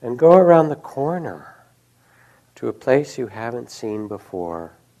 and go around the corner to a place you haven't seen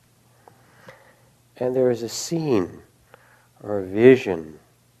before. And there is a scene or a vision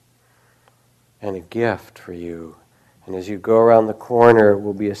and a gift for you. And as you go around the corner, it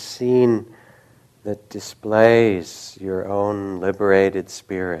will be a scene that displays your own liberated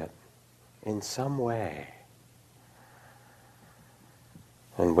spirit in some way.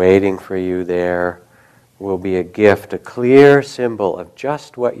 And waiting for you there will be a gift, a clear symbol of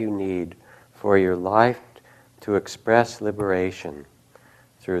just what you need for your life to express liberation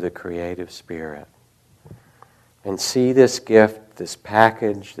through the creative spirit. And see this gift, this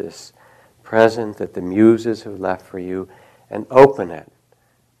package, this present that the muses have left for you, and open it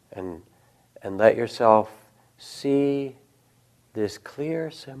and let yourself see this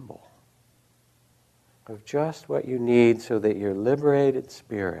clear symbol of just what you need so that your liberated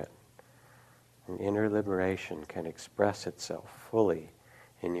spirit and inner liberation can express itself fully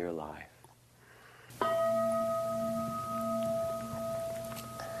in your life.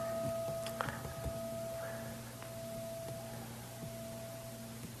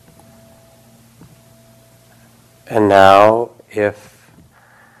 And now, if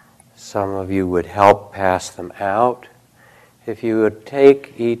some of you would help pass them out, if you would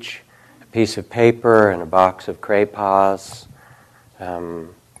take each a piece of paper and a box of crayons, a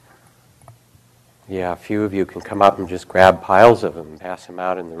few of you can come up and just grab piles of them and pass them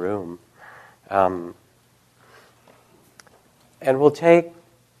out in the room. And we'll take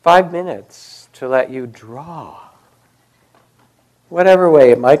 5 minutes to let you draw. Whatever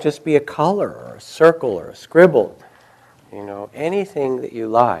way, it might just be a color or a circle or a scribble, anything that you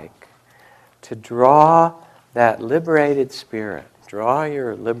like, to draw that liberated spirit, draw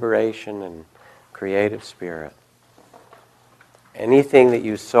your liberation and creative spirit. Anything that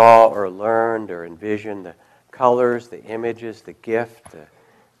you saw or learned or envisioned, the colors, the images, the gift,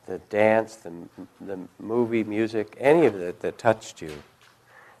 the dance, the movie, music, any of it that touched you.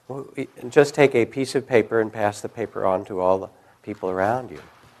 Just take a piece of paper and pass the paper on to all the people around you.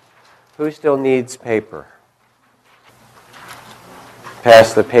 Who still needs paper?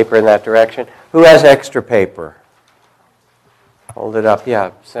 Pass the paper in that direction. Who has extra paper? Hold it up. Yeah,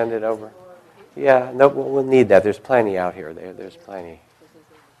 send it over. Yeah, no, we'll need that. There's plenty out here. There's plenty.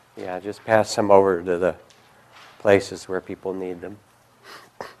 Yeah, just pass some over to the places where people need them.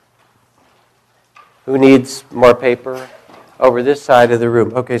 Who needs more paper? Over this side of the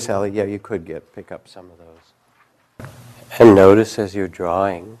room. Okay, Sally, yeah, you could pick up some of those. And notice as you're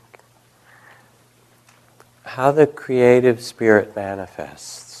drawing how the creative spirit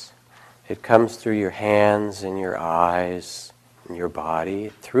manifests. It comes through your hands and your eyes and your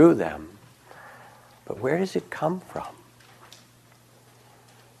body, through them. But where does it come from?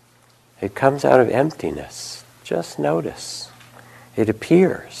 It comes out of emptiness. Just notice. It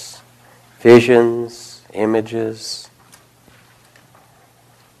appears. Visions, images.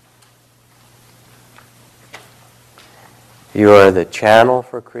 You are the channel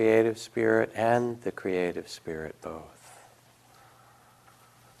for creative spirit and the creative spirit both.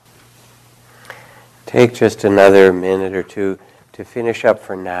 Take just another minute or two to finish up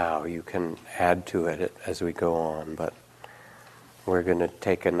for now. You can add to it as we go on, but we're going to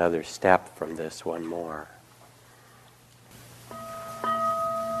take another step from this one more.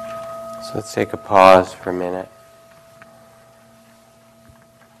 So let's take a pause for a minute.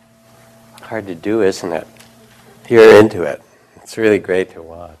 Hard to do, isn't it? You're into it. It's really great to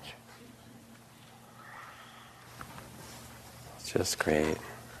watch. It's just great.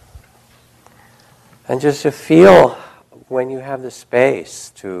 And just to feel when you have the space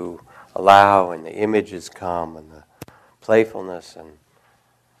to allow and the images come and the playfulness, and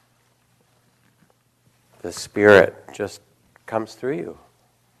the Spirit just comes through you.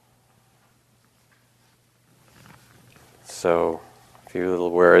 So, a few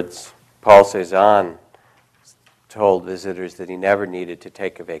little words. Paul Cézanne told visitors that he never needed to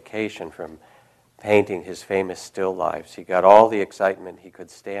take a vacation from painting his famous still lifes. He got all the excitement he could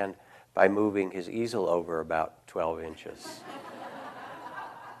stand by moving his easel over about 12 inches.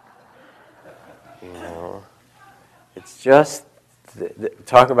 You know, it's just,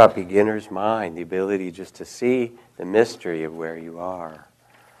 talk about beginner's mind, the ability just to see the mystery of where you are.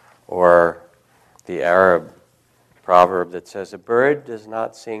 Or the Arab proverb that says, a bird does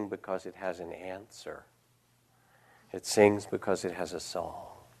not sing because it has an answer. It sings because it has a song.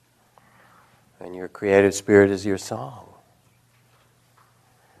 And your creative spirit is your song.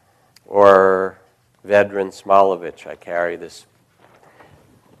 Or Vedran Smolovich, I carry this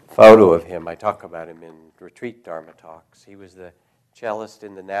photo of him. I talk about him in retreat Dharma talks. He was the cellist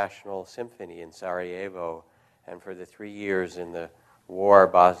in the National Symphony in Sarajevo, and for the 3 years in the war,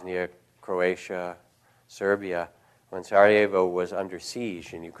 Bosnia, Croatia, Serbia, when Sarajevo was under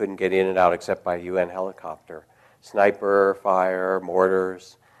siege and you couldn't get in and out except by UN helicopter, sniper fire,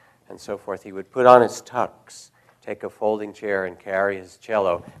 mortars, and so forth, he would put on his tux, take a folding chair, and carry his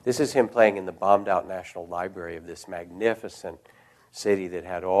cello. This is him playing in the bombed-out National Library of this magnificent city that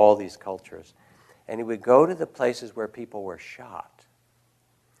had all these cultures. And he would go to the places where people were shot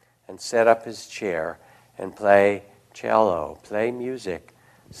and set up his chair and play cello, play music,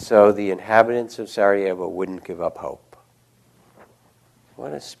 so the inhabitants of Sarajevo wouldn't give up hope.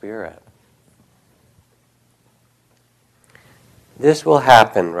 What a spirit. This will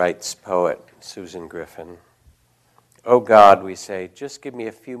happen, writes poet Susan Griffin. Oh God, we say, just give me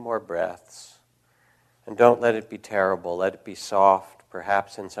a few more breaths. And don't let it be terrible. Let it be soft,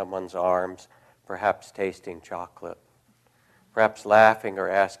 perhaps in someone's arms, perhaps tasting chocolate, perhaps laughing or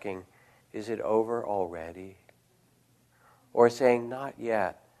asking, is it over already? Or saying, not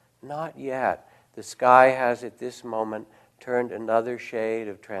yet, not yet. The sky has at this moment turned another shade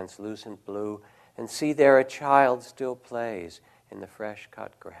of translucent blue, and see there a child still plays in the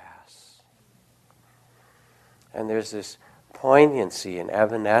fresh-cut grass. And there's this poignancy and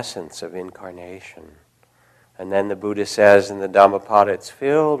evanescence of incarnation. And then the Buddha says in the Dhammapada, it's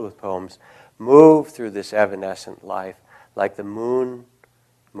filled with poems, move through this evanescent life like the moon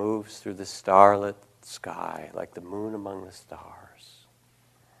moves through the starlit sky, like the moon among the stars.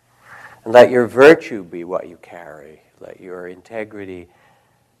 And let your virtue be what you carry. Let your integrity,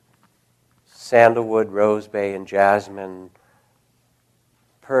 sandalwood, rose bay, and jasmine,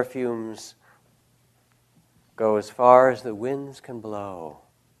 perfumes go as far as the winds can blow.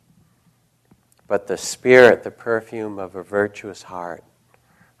 But the spirit, the perfume of a virtuous heart,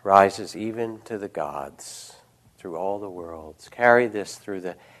 rises even to the gods, through all the worlds. Carry this through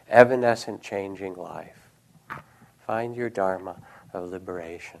the evanescent changing life. Find your dharma of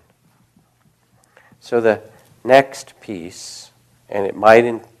liberation. So the next piece, and it might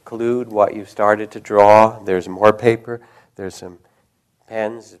include what you started to draw. There's more paper. There's some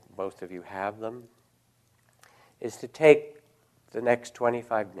pens. Most of you have them. Is to take the next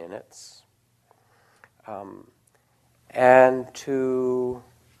 25 minutes and to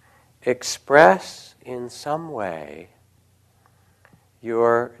express in some way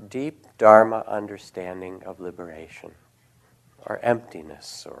your deep Dharma understanding of liberation, or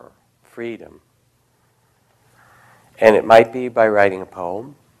emptiness, or freedom. And it might be by writing a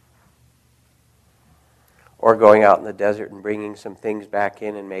poem, or going out in the desert and bringing some things back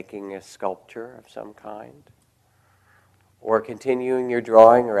in and making a sculpture of some kind, or continuing your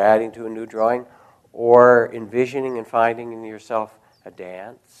drawing or adding to a new drawing, or envisioning and finding in yourself a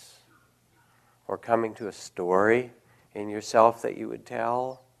dance, or coming to a story in yourself that you would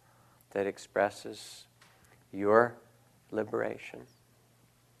tell that expresses your liberation,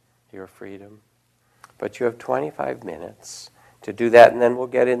 your freedom. But you have 25 minutes to do that, and then we'll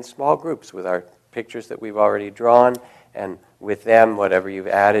get in small groups with our pictures that we've already drawn, and with them, whatever you've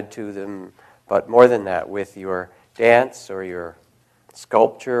added to them, but more than that, with your dance or your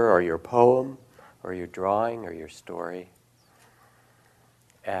sculpture or your poem or your drawing or your story.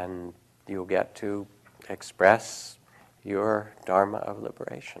 And you'll get to express your Dharma of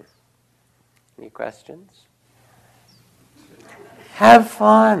liberation. Any questions? Have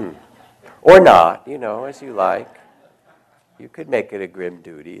fun. Or not, as you like. You could make it a grim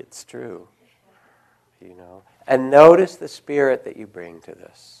duty, it's true. And notice the spirit that you bring to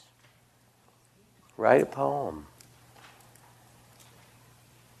this. Write a poem.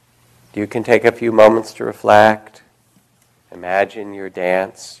 You can take a few moments to reflect. Imagine your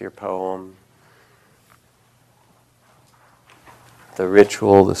dance, your poem. the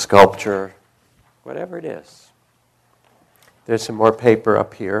ritual, the sculpture, whatever it is. There's some more paper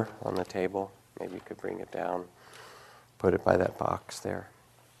up here on the table. Maybe you could bring it down, put it by that box there.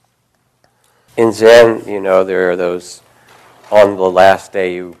 In Zen, there are those, on the last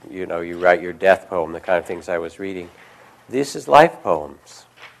day, you write your death poem, the kind of things I was reading. This is life poems.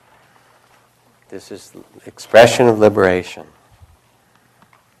 This is expression of liberation.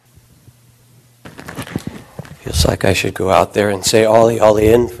 Feels like I should go out there and say ollie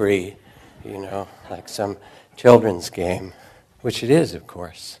ollie in free, like some children's game, which it is, of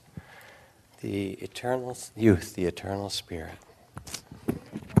course. The eternal youth, the eternal spirit.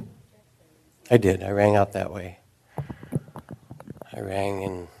 I did. I rang out that way. I rang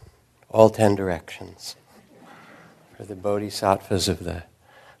in all 10 directions for the bodhisattvas of the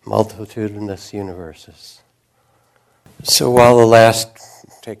multitudinous universes. So while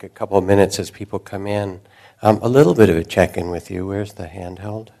take a couple of minutes as people come in, a little bit of a check-in with you. Where's the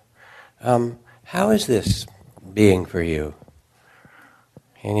handheld? How is this being for you?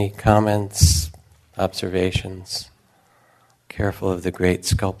 Any comments, observations? Careful of the great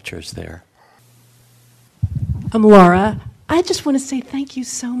sculptures there. I'm Laura. I just want to say thank you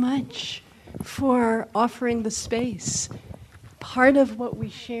so much for offering the space. Part of what we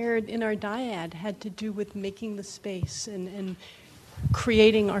shared in our dyad had to do with making the space and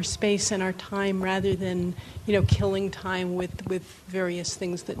creating our space and our time rather than, killing time with various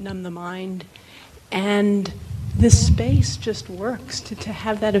things that numb the mind. And this space just works to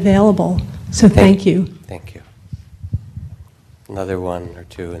have that available. So thank you. Thank you. Another one or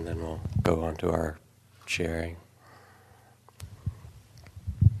two, and then we'll go on to our sharing.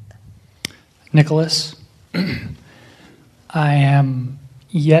 Nicholas, I am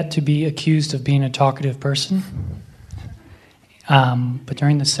yet to be accused of being a talkative person. But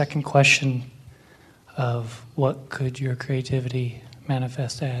during the second question of what could your creativity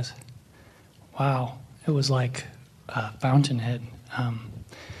manifest as, wow, it was like a fountainhead.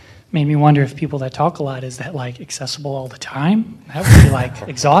 Made me wonder if people that talk a lot, is that like accessible all the time? That would be like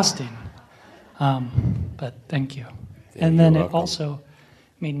exhausting. But thank you. Yeah, and then it welcome. also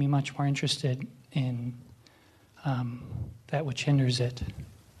made me much more interested in that which hinders it,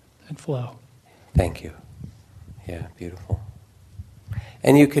 that flow. Thank you. Yeah, beautiful.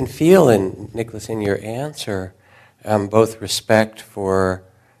 And you can feel, Nicholas, in your answer, both respect for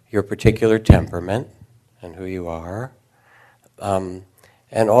your particular temperament and who you are, and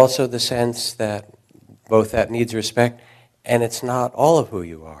also the sense that both that needs respect, and it's not all of who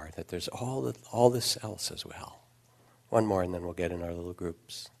you are, that there's all this else as well. One more, and then we'll get in our little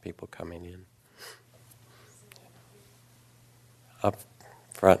groups, people coming in. Up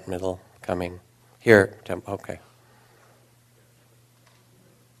front, middle, coming. Here, okay.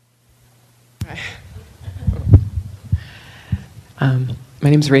 My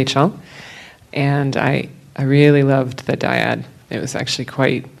name's Rachel, and I really loved the dyad. It was actually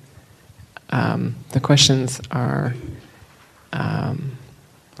quite, the questions are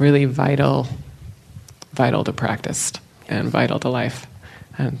really vital to practice and vital to life.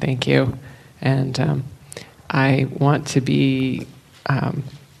 And thank you. And I want to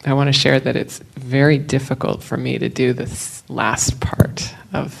share that it's very difficult for me to do this last part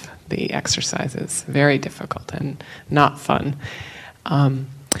of the exercises. Very difficult and not fun. I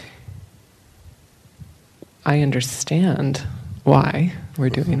understand why we're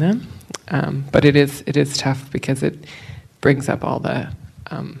doing them, but it is tough because it brings up all the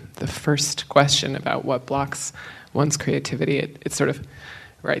first question about what blocks one's creativity. It's sort of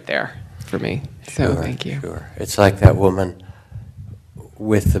right there for me. So thank you. Sure. It's like that woman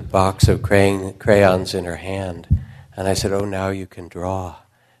with the box of crayons in her hand, and I said, "Oh, now you can draw,"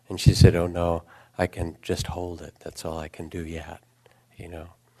 and she said, "Oh no, I can just hold it. That's all I can do yet."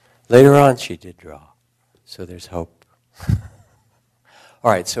 Later on, she did draw, so there's hope.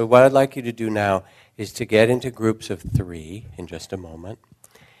 All right, so what I'd like you to do now is to get into groups of 3 in just a moment.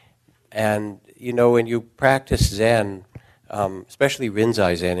 And, when you practice Zen, especially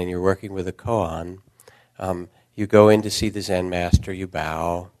Rinzai Zen, and you're working with a koan, you go in to see the Zen master, you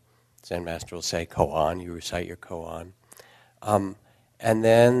bow, Zen master will say koan, you recite your koan. And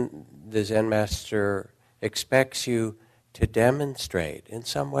then the Zen master expects you to demonstrate in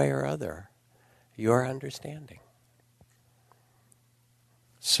some way or other your understanding.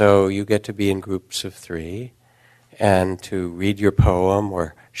 So you get to be in groups of 3 and to read your poem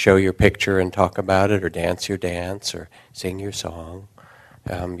or show your picture and talk about it or dance your dance or sing your song.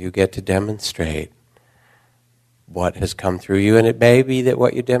 You get to demonstrate what has come through you, and it may be that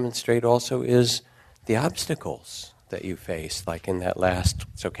what you demonstrate also is the obstacles that you face, like in that last,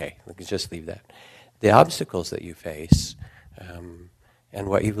 it's okay, we can just leave that. The obstacles that you face And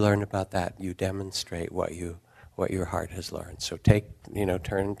what you've learned about that, you demonstrate what your heart has learned. So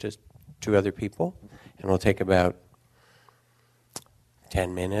turn to two other people, and we'll take about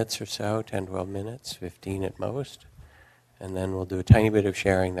 10 minutes or so, 10, 12 minutes, 15 at most. And then we'll do a tiny bit of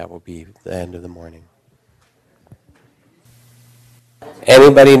sharing. That will be the end of the morning.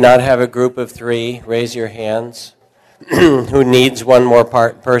 Anybody not have a group of 3? Raise your hands. Who needs one more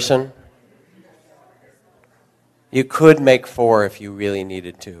person? You could make 4 if you really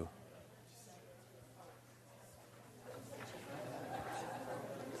needed to.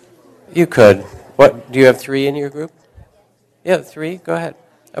 You could. What? Do you have 3 in your group? Yeah, 3. Go ahead.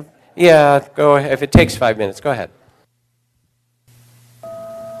 Yeah, go ahead. If it takes 5 minutes, go ahead.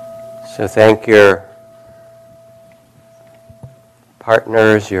 So thank your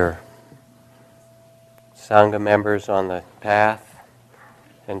partners, your Sangha members on the path,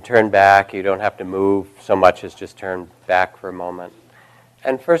 and turn back. You don't have to move so much as just turn back for a moment.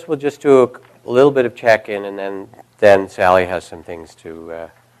 And first we'll just do a little bit of check-in, and then Sally has some things to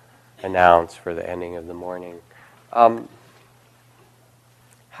announce for the ending of the morning.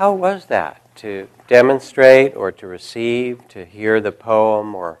 How was that? To demonstrate or to receive, to hear the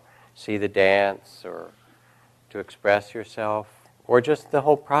poem or see the dance or to express yourself, or just the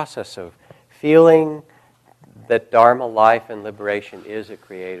whole process of feeling that Dharma life and liberation is a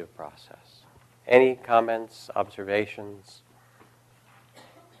creative process? Any comments, observations?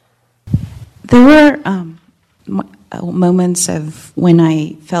 There were moments of when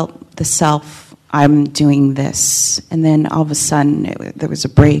I felt the self, I'm doing this, and then all of a sudden there was a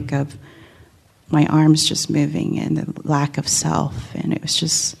break of my arms just moving and the lack of self, and it was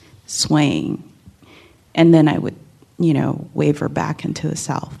just swaying. And then I would, waver back into the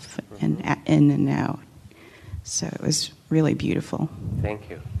self and in and out. So it was really beautiful.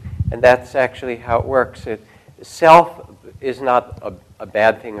 Thank you. And that's actually how it works. Self is not a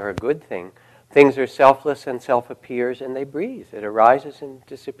bad thing or a good thing. Things are selfless and self appears and they breathe. It arises and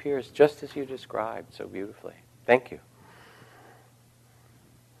disappears just as you described so beautifully. Thank you.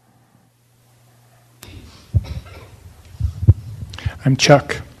 I'm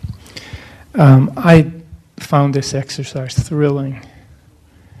Chuck. I found this exercise thrilling.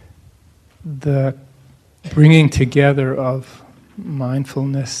 The bringing together of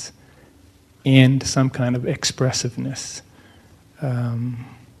mindfulness and some kind of expressiveness.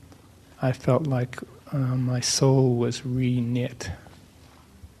 I felt like my soul was re-knit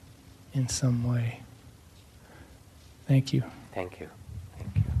in some way. Thank you. Thank you.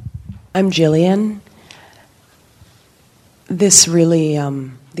 Thank you. I'm Jillian. This really,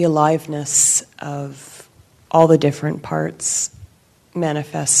 the aliveness of all the different parts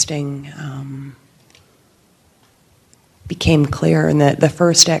manifesting became clear in the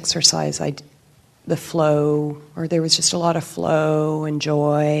first exercise. The flow, or there was just a lot of flow and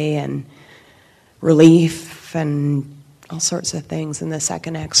joy and relief and all sorts of things. In the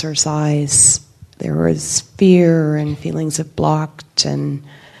second exercise, there was fear and feelings of blocked and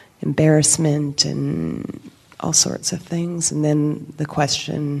embarrassment and all sorts of things. And then the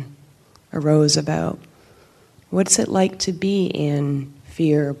question arose about, what's it like to be in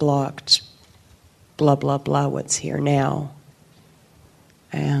fear, blocked, blah, blah, blah, what's here now?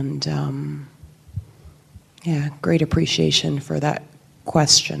 And great appreciation for that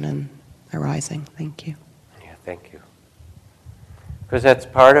question and arising. Thank you. Yeah, thank you. Because that's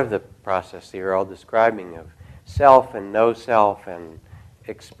part of the process that you're all describing of self and no self and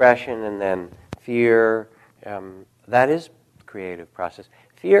expression and then fear. That is the creative process.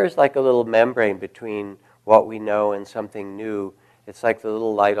 Fear is like a little membrane between what we know and something new. It's like the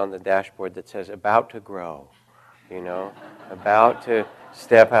little light on the dashboard that says, about to grow, about to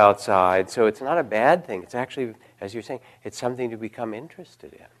step outside. So it's not a bad thing. It's actually, as you're saying, it's something to become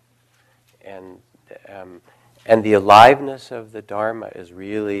interested in. And the aliveness of the Dharma is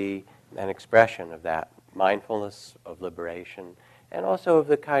really an expression of that mindfulness of liberation and also of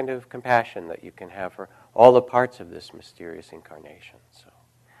the kind of compassion that you can have for all the parts of this mysterious incarnation.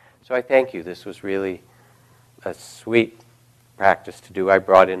 So I thank you. This was really a sweet practice to do. I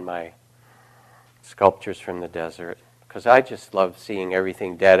brought in my sculptures from the desert because I just love seeing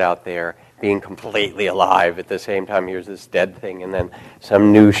everything dead out there being completely alive at the same time. Here's this dead thing and then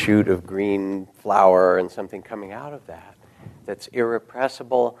some new shoot of green flower and something coming out of that that's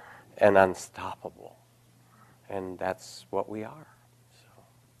irrepressible and unstoppable. And that's what we are.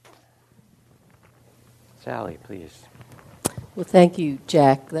 So, Sally, please. Well, thank you,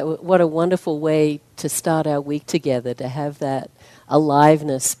 Jack. What a wonderful way to start our week together, to have that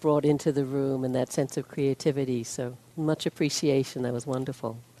aliveness brought into the room and that sense of creativity. So much appreciation. That was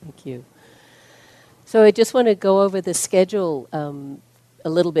wonderful. Thank you. So I just want to go over the schedule a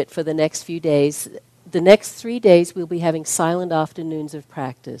little bit for the next few days. The next 3 days we'll be having silent afternoons of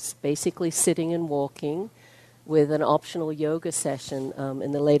practice, basically sitting and walking with an optional yoga session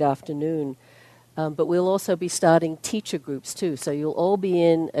in the late afternoon. But we'll also be starting teacher groups too. So you'll all be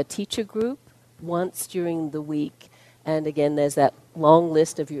in a teacher group once during the week. And again, there's that long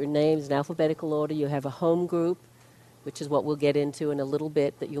list of your names in alphabetical order. You have a home group, which is what we'll get into in a little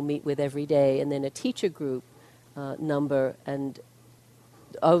bit, that you'll meet with every day, and then a teacher group number. And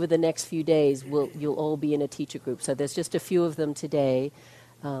over the next few days, you'll all be in a teacher group. So there's just a few of them today,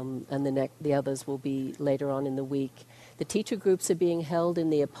 and the others will be later on in the week. The teacher groups are being held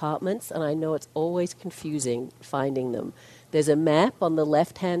in the apartments, and I know it's always confusing finding them. There's a map on the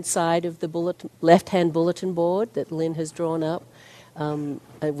left-hand side of the left-hand bulletin board that Lynn has drawn up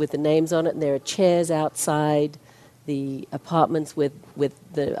with the names on it, and there are chairs outside the apartments with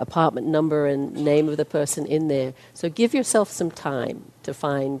the apartment number and name of the person in there. So give yourself some time to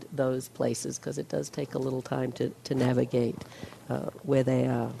find those places, because it does take a little time to navigate where they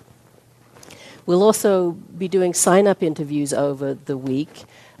are. We'll also be doing sign-up interviews over the week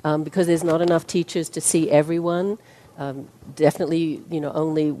because there's not enough teachers to see everyone. Definitely,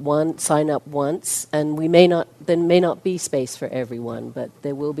 only one sign up once, and there may not be space for everyone, but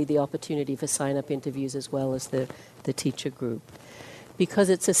there will be the opportunity for sign-up interviews as well as the teacher group. Because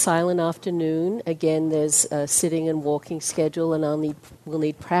it's a silent afternoon, again, there's a sitting and walking schedule, and we'll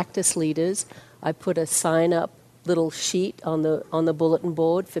need practice leaders. I put a sign-up little sheet on the bulletin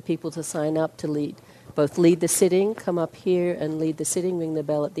board for people to sign up to lead the sitting, come up here and lead the sitting, ring the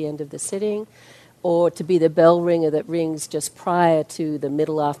bell at the end of the sitting, or to be the bell ringer that rings just prior to the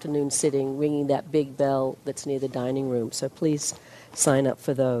middle afternoon sitting, ringing that big bell that's near the dining room. So please sign up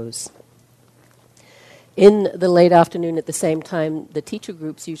for those. In the late afternoon at the same time the teacher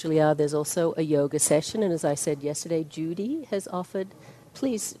groups usually are, there's also a yoga session, and as I said yesterday, Judy has offered.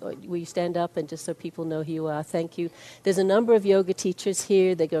 Please, will you stand up and just so people know who you are? Thank you. There's a number of yoga teachers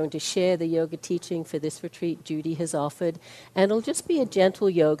here. They're going to share the yoga teaching for this retreat Judy has offered. And it'll just be a gentle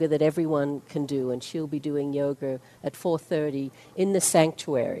yoga that everyone can do. And she'll be doing yoga at 4:30 in the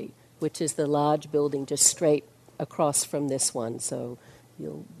sanctuary, which is the large building just straight across from this one. So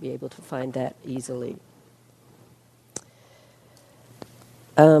you'll be able to find that easily.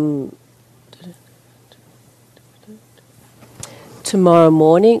 Tomorrow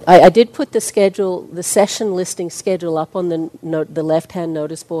morning, I did put the session listing schedule up on the left-hand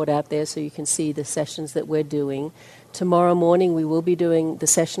notice board out there so you can see the sessions that we're doing. Tomorrow morning we will be doing the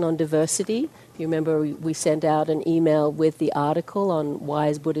session on diversity. If you remember, we sent out an email with the article on why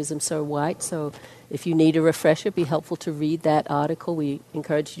is Buddhism so white. So if you need a refresher, it'd be helpful to read that article. We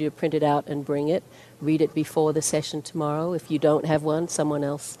encourage you to print it out and bring it. Read it before the session tomorrow. If you don't have one, someone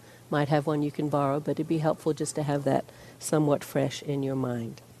else might have one you can borrow, but it'd be helpful just to have that somewhat fresh in your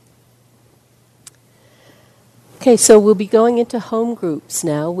mind. Okay, so we'll be going into home groups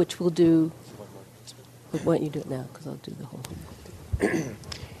now, which we'll do. Why don't you do it now, because I'll do the whole.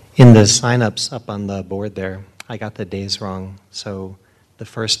 In the sign-ups up on the board there, I got the days wrong. So the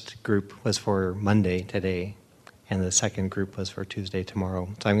first group was for Monday today, and the second group was for Tuesday tomorrow.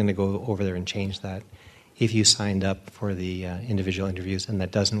 So I'm going to go over there and change that. If you signed up for the individual interviews and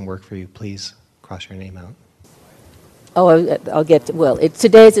that doesn't work for you, please cross your name out. Oh, I'll get to, well,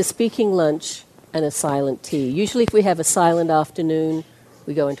 today is a speaking lunch and a silent tea. Usually if we have a silent afternoon,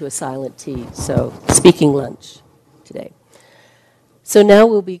 we go into a silent tea. So speaking lunch today. So now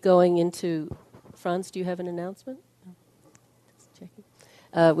we'll be going into, Franz, do you have an announcement? Just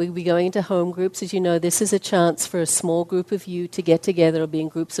checking. We'll be going into home groups. As you know, this is a chance for a small group of you to get together. It'll be in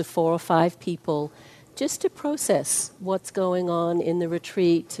groups of 4 or 5 people, just to process what's going on in the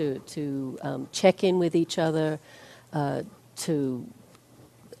retreat, to check in with each other, to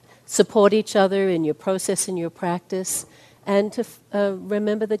support each other in your process and your practice, and to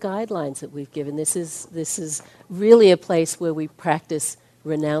remember the guidelines that we've given. This is really a place where we practice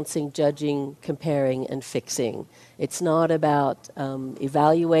renouncing, judging, comparing, and fixing. It's not about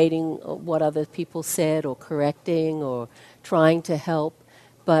evaluating what other people said or correcting or trying to help,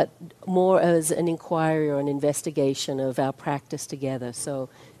 but more as an inquiry or an investigation of our practice together. So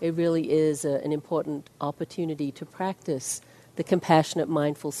it really is an important opportunity to practice the compassionate,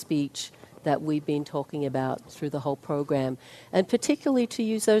 mindful speech that we've been talking about through the whole program, and particularly to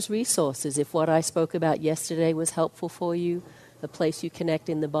use those resources. If what I spoke about yesterday was helpful for you, the place you connect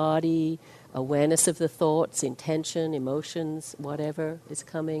in the body, awareness of the thoughts, intention, emotions, whatever is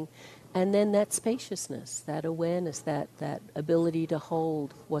coming, And then that spaciousness, that awareness, that ability to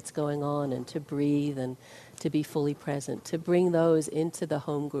hold what's going on and to breathe and to be fully present, to bring those into the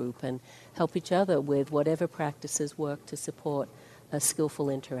home group and help each other with whatever practices work to support a skillful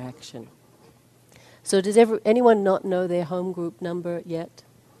interaction. So does anyone not know their home group number yet?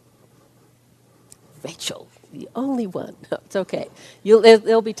 Rachel, the only one. No, it's okay.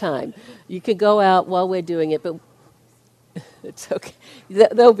 There'll be time. You can go out while we're doing it, but it's okay.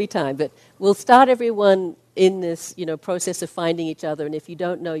 There'll be time. But we'll start everyone in this, process of finding each other. And if you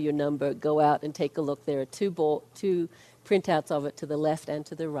don't know your number, go out and take a look. There are two printouts of it to the left and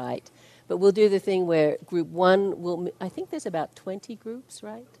to the right. But we'll do the thing where group one will. I think there's about 20 groups,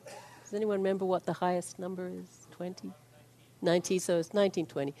 right? Does anyone remember what the highest number is? 20? 19, so it's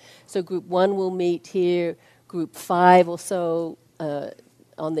 1920. So group one will meet here, group 5 or so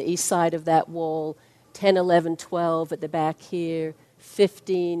on the east side of that wall, 10, 11, 12 at the back here,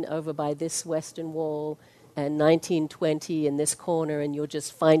 15 over by this western wall, and 19, 20 in this corner, and you'll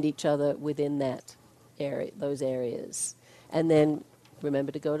just find each other within that area, those areas. And then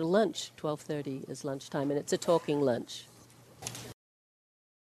remember to go to lunch. 12:30 is lunchtime, and it's a talking lunch.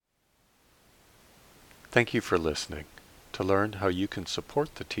 Thank you for listening. To learn how you can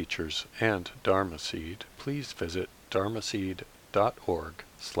support the teachers and Dharma Seed, please visit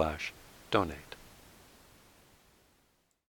dharmaseed.org/donate.